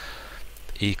got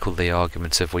equal the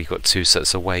argument of, we've got 2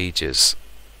 sets of wages,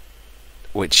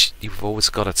 which you've always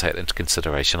got to take into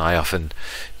consideration. I often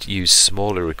use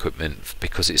smaller equipment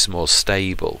because it's more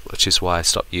stable, which is why I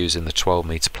stopped using the 12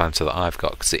 meter planter that I've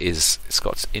got, because it's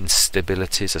got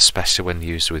instabilities, especially when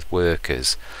used with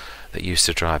workers, that used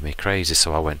to drive me crazy.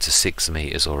 So I went to 6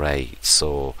 meters or 8s,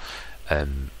 or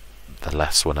the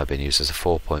last one I've been using is a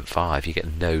 4.5. You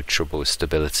get no trouble with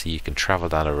stability. You can travel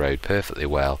down a road perfectly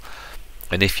well,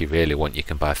 and if you really want, you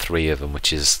can buy 3 of them,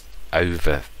 which is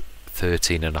over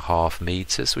 13.5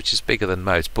 meters, which is bigger than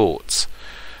most. But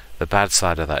the bad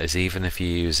side of that is, even if you're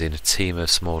using a team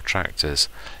of small tractors,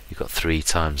 you've got 3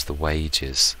 times the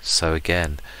wages. So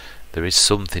again, there is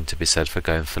something to be said for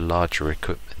going for larger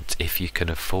equipment if you can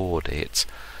afford it,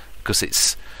 because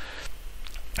it's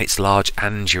large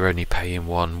and you're only paying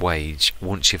 1 wage.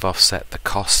 Once you've offset the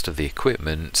cost of the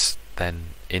equipment, then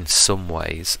in some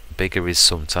ways bigger is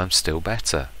sometimes still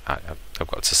better. I've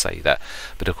got to say that.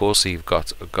 But of course you've got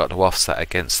to offset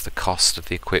against the cost of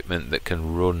the equipment that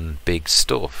can run big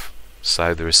stuff.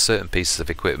 So there are certain pieces of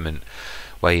equipment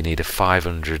where you need a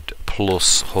 500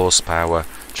 plus horsepower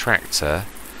tractor,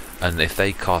 and if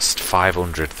they cost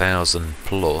 500,000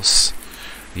 plus,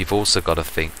 you've also got to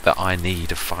think that I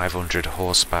need a 500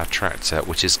 horsepower tractor,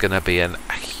 which is going to be a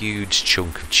huge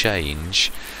chunk of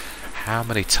change. How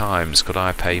many times could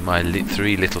I pay my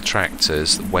 3 little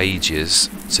tractors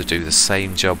wages to do the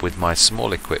same job with my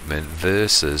small equipment,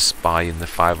 versus buying the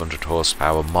 500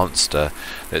 horsepower monster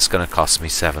that's going to cost me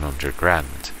 700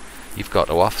 grand? You've got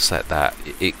to offset that.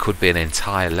 It could be an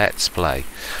entire let's play.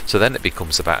 So then it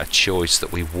becomes about a choice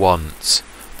that we want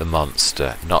the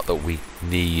monster, not that we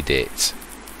need it.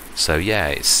 So yeah,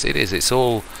 it's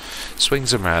all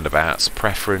swings and roundabouts,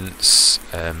 preference.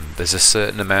 There's a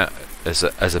certain amount as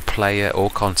a player or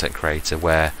content creator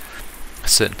where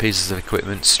certain pieces of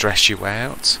equipment stress you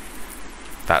out.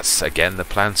 That's again the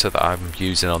planter that I'm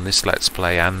using on this let's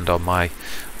play and on my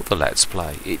other let's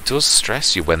play. It does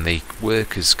stress you when the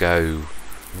workers go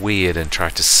weird and try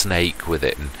to snake with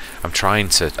it, and I'm trying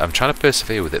to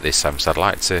persevere with it this time, so I'd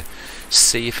like to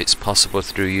see if it's possible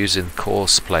through using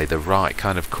course play, the right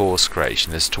kind of course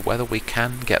creation, as to whether we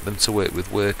can get them to work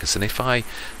with workers. And if I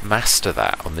master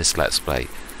that on this let's play,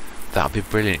 that'd be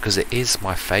brilliant, because it is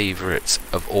my favourite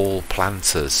of all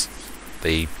planters,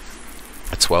 the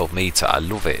 12 metre. I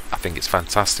love it. I think it's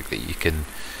fantastic that you can,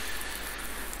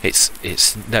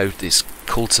 it's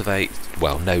cultivate,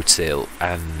 well, no-till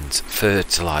and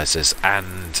fertilisers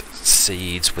and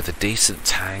seeds with a decent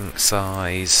tank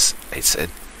size. It's a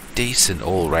decent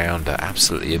all-rounder,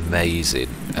 absolutely amazing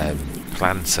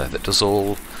planter that does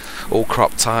all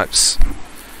crop types,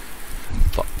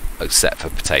 except for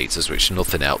potatoes, which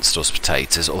nothing else does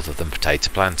potatoes other than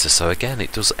potato planter. So again,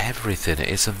 it does everything. It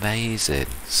is amazing.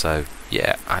 So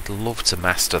yeah, I'd love to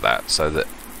master that, so that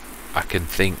I can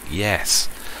think, yes,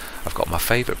 I've got my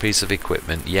favourite piece of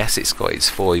equipment. Yes, it's got its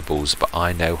foibles, but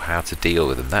I know how to deal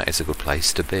with them. That is a good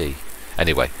place to be.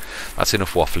 Anyway, that's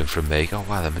enough waffling from me. Oh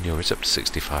wow, the manure is up to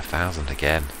 65,000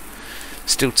 again.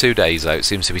 Still 2 days out. It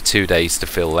seems to be 2 days to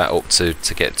fill that up to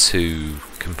get 2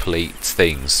 complete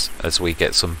things. As we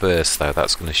get some bursts though,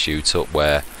 that's going to shoot up,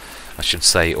 where I should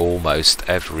say almost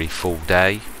every full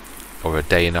day or a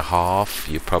day and a half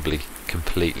you probably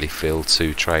completely fill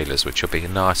 2 trailers, which will be a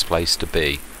nice place to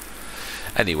be.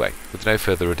 Anyway, with no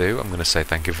further ado, I'm going to say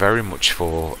thank you very much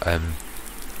for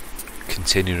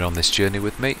continuing on this journey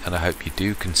with me, and I hope you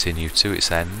do continue to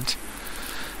its end.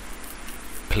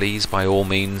 Please, by all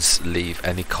means, leave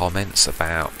any comments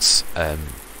about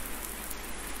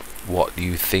what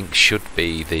you think should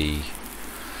be the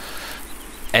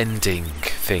ending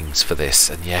things for this.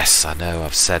 And yes, I know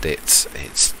I've said it.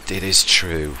 It is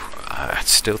true. I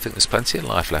still think there's plenty of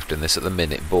life left in this at the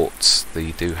minute, but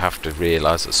you do have to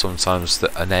realise that sometimes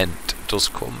that an end does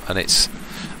come, and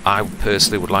I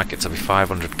personally would like it to be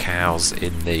 500 cows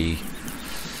in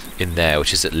there,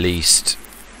 which is at least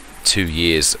 2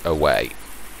 years away.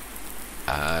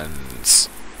 And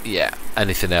yeah,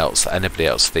 anything else that anybody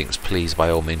else thinks, please by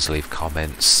all means leave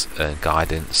comments,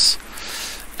 guidance,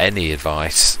 any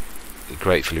advice,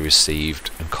 gratefully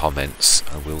received, and comments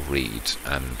I will read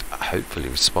and hopefully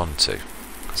respond to,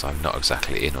 because I'm not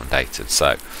exactly inundated.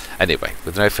 So anyway,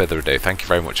 with no further ado, thank you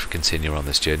very much for continuing on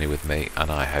this journey with me,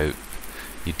 and I hope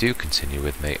you do continue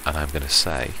with me, and I'm going to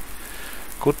say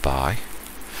goodbye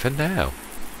for now.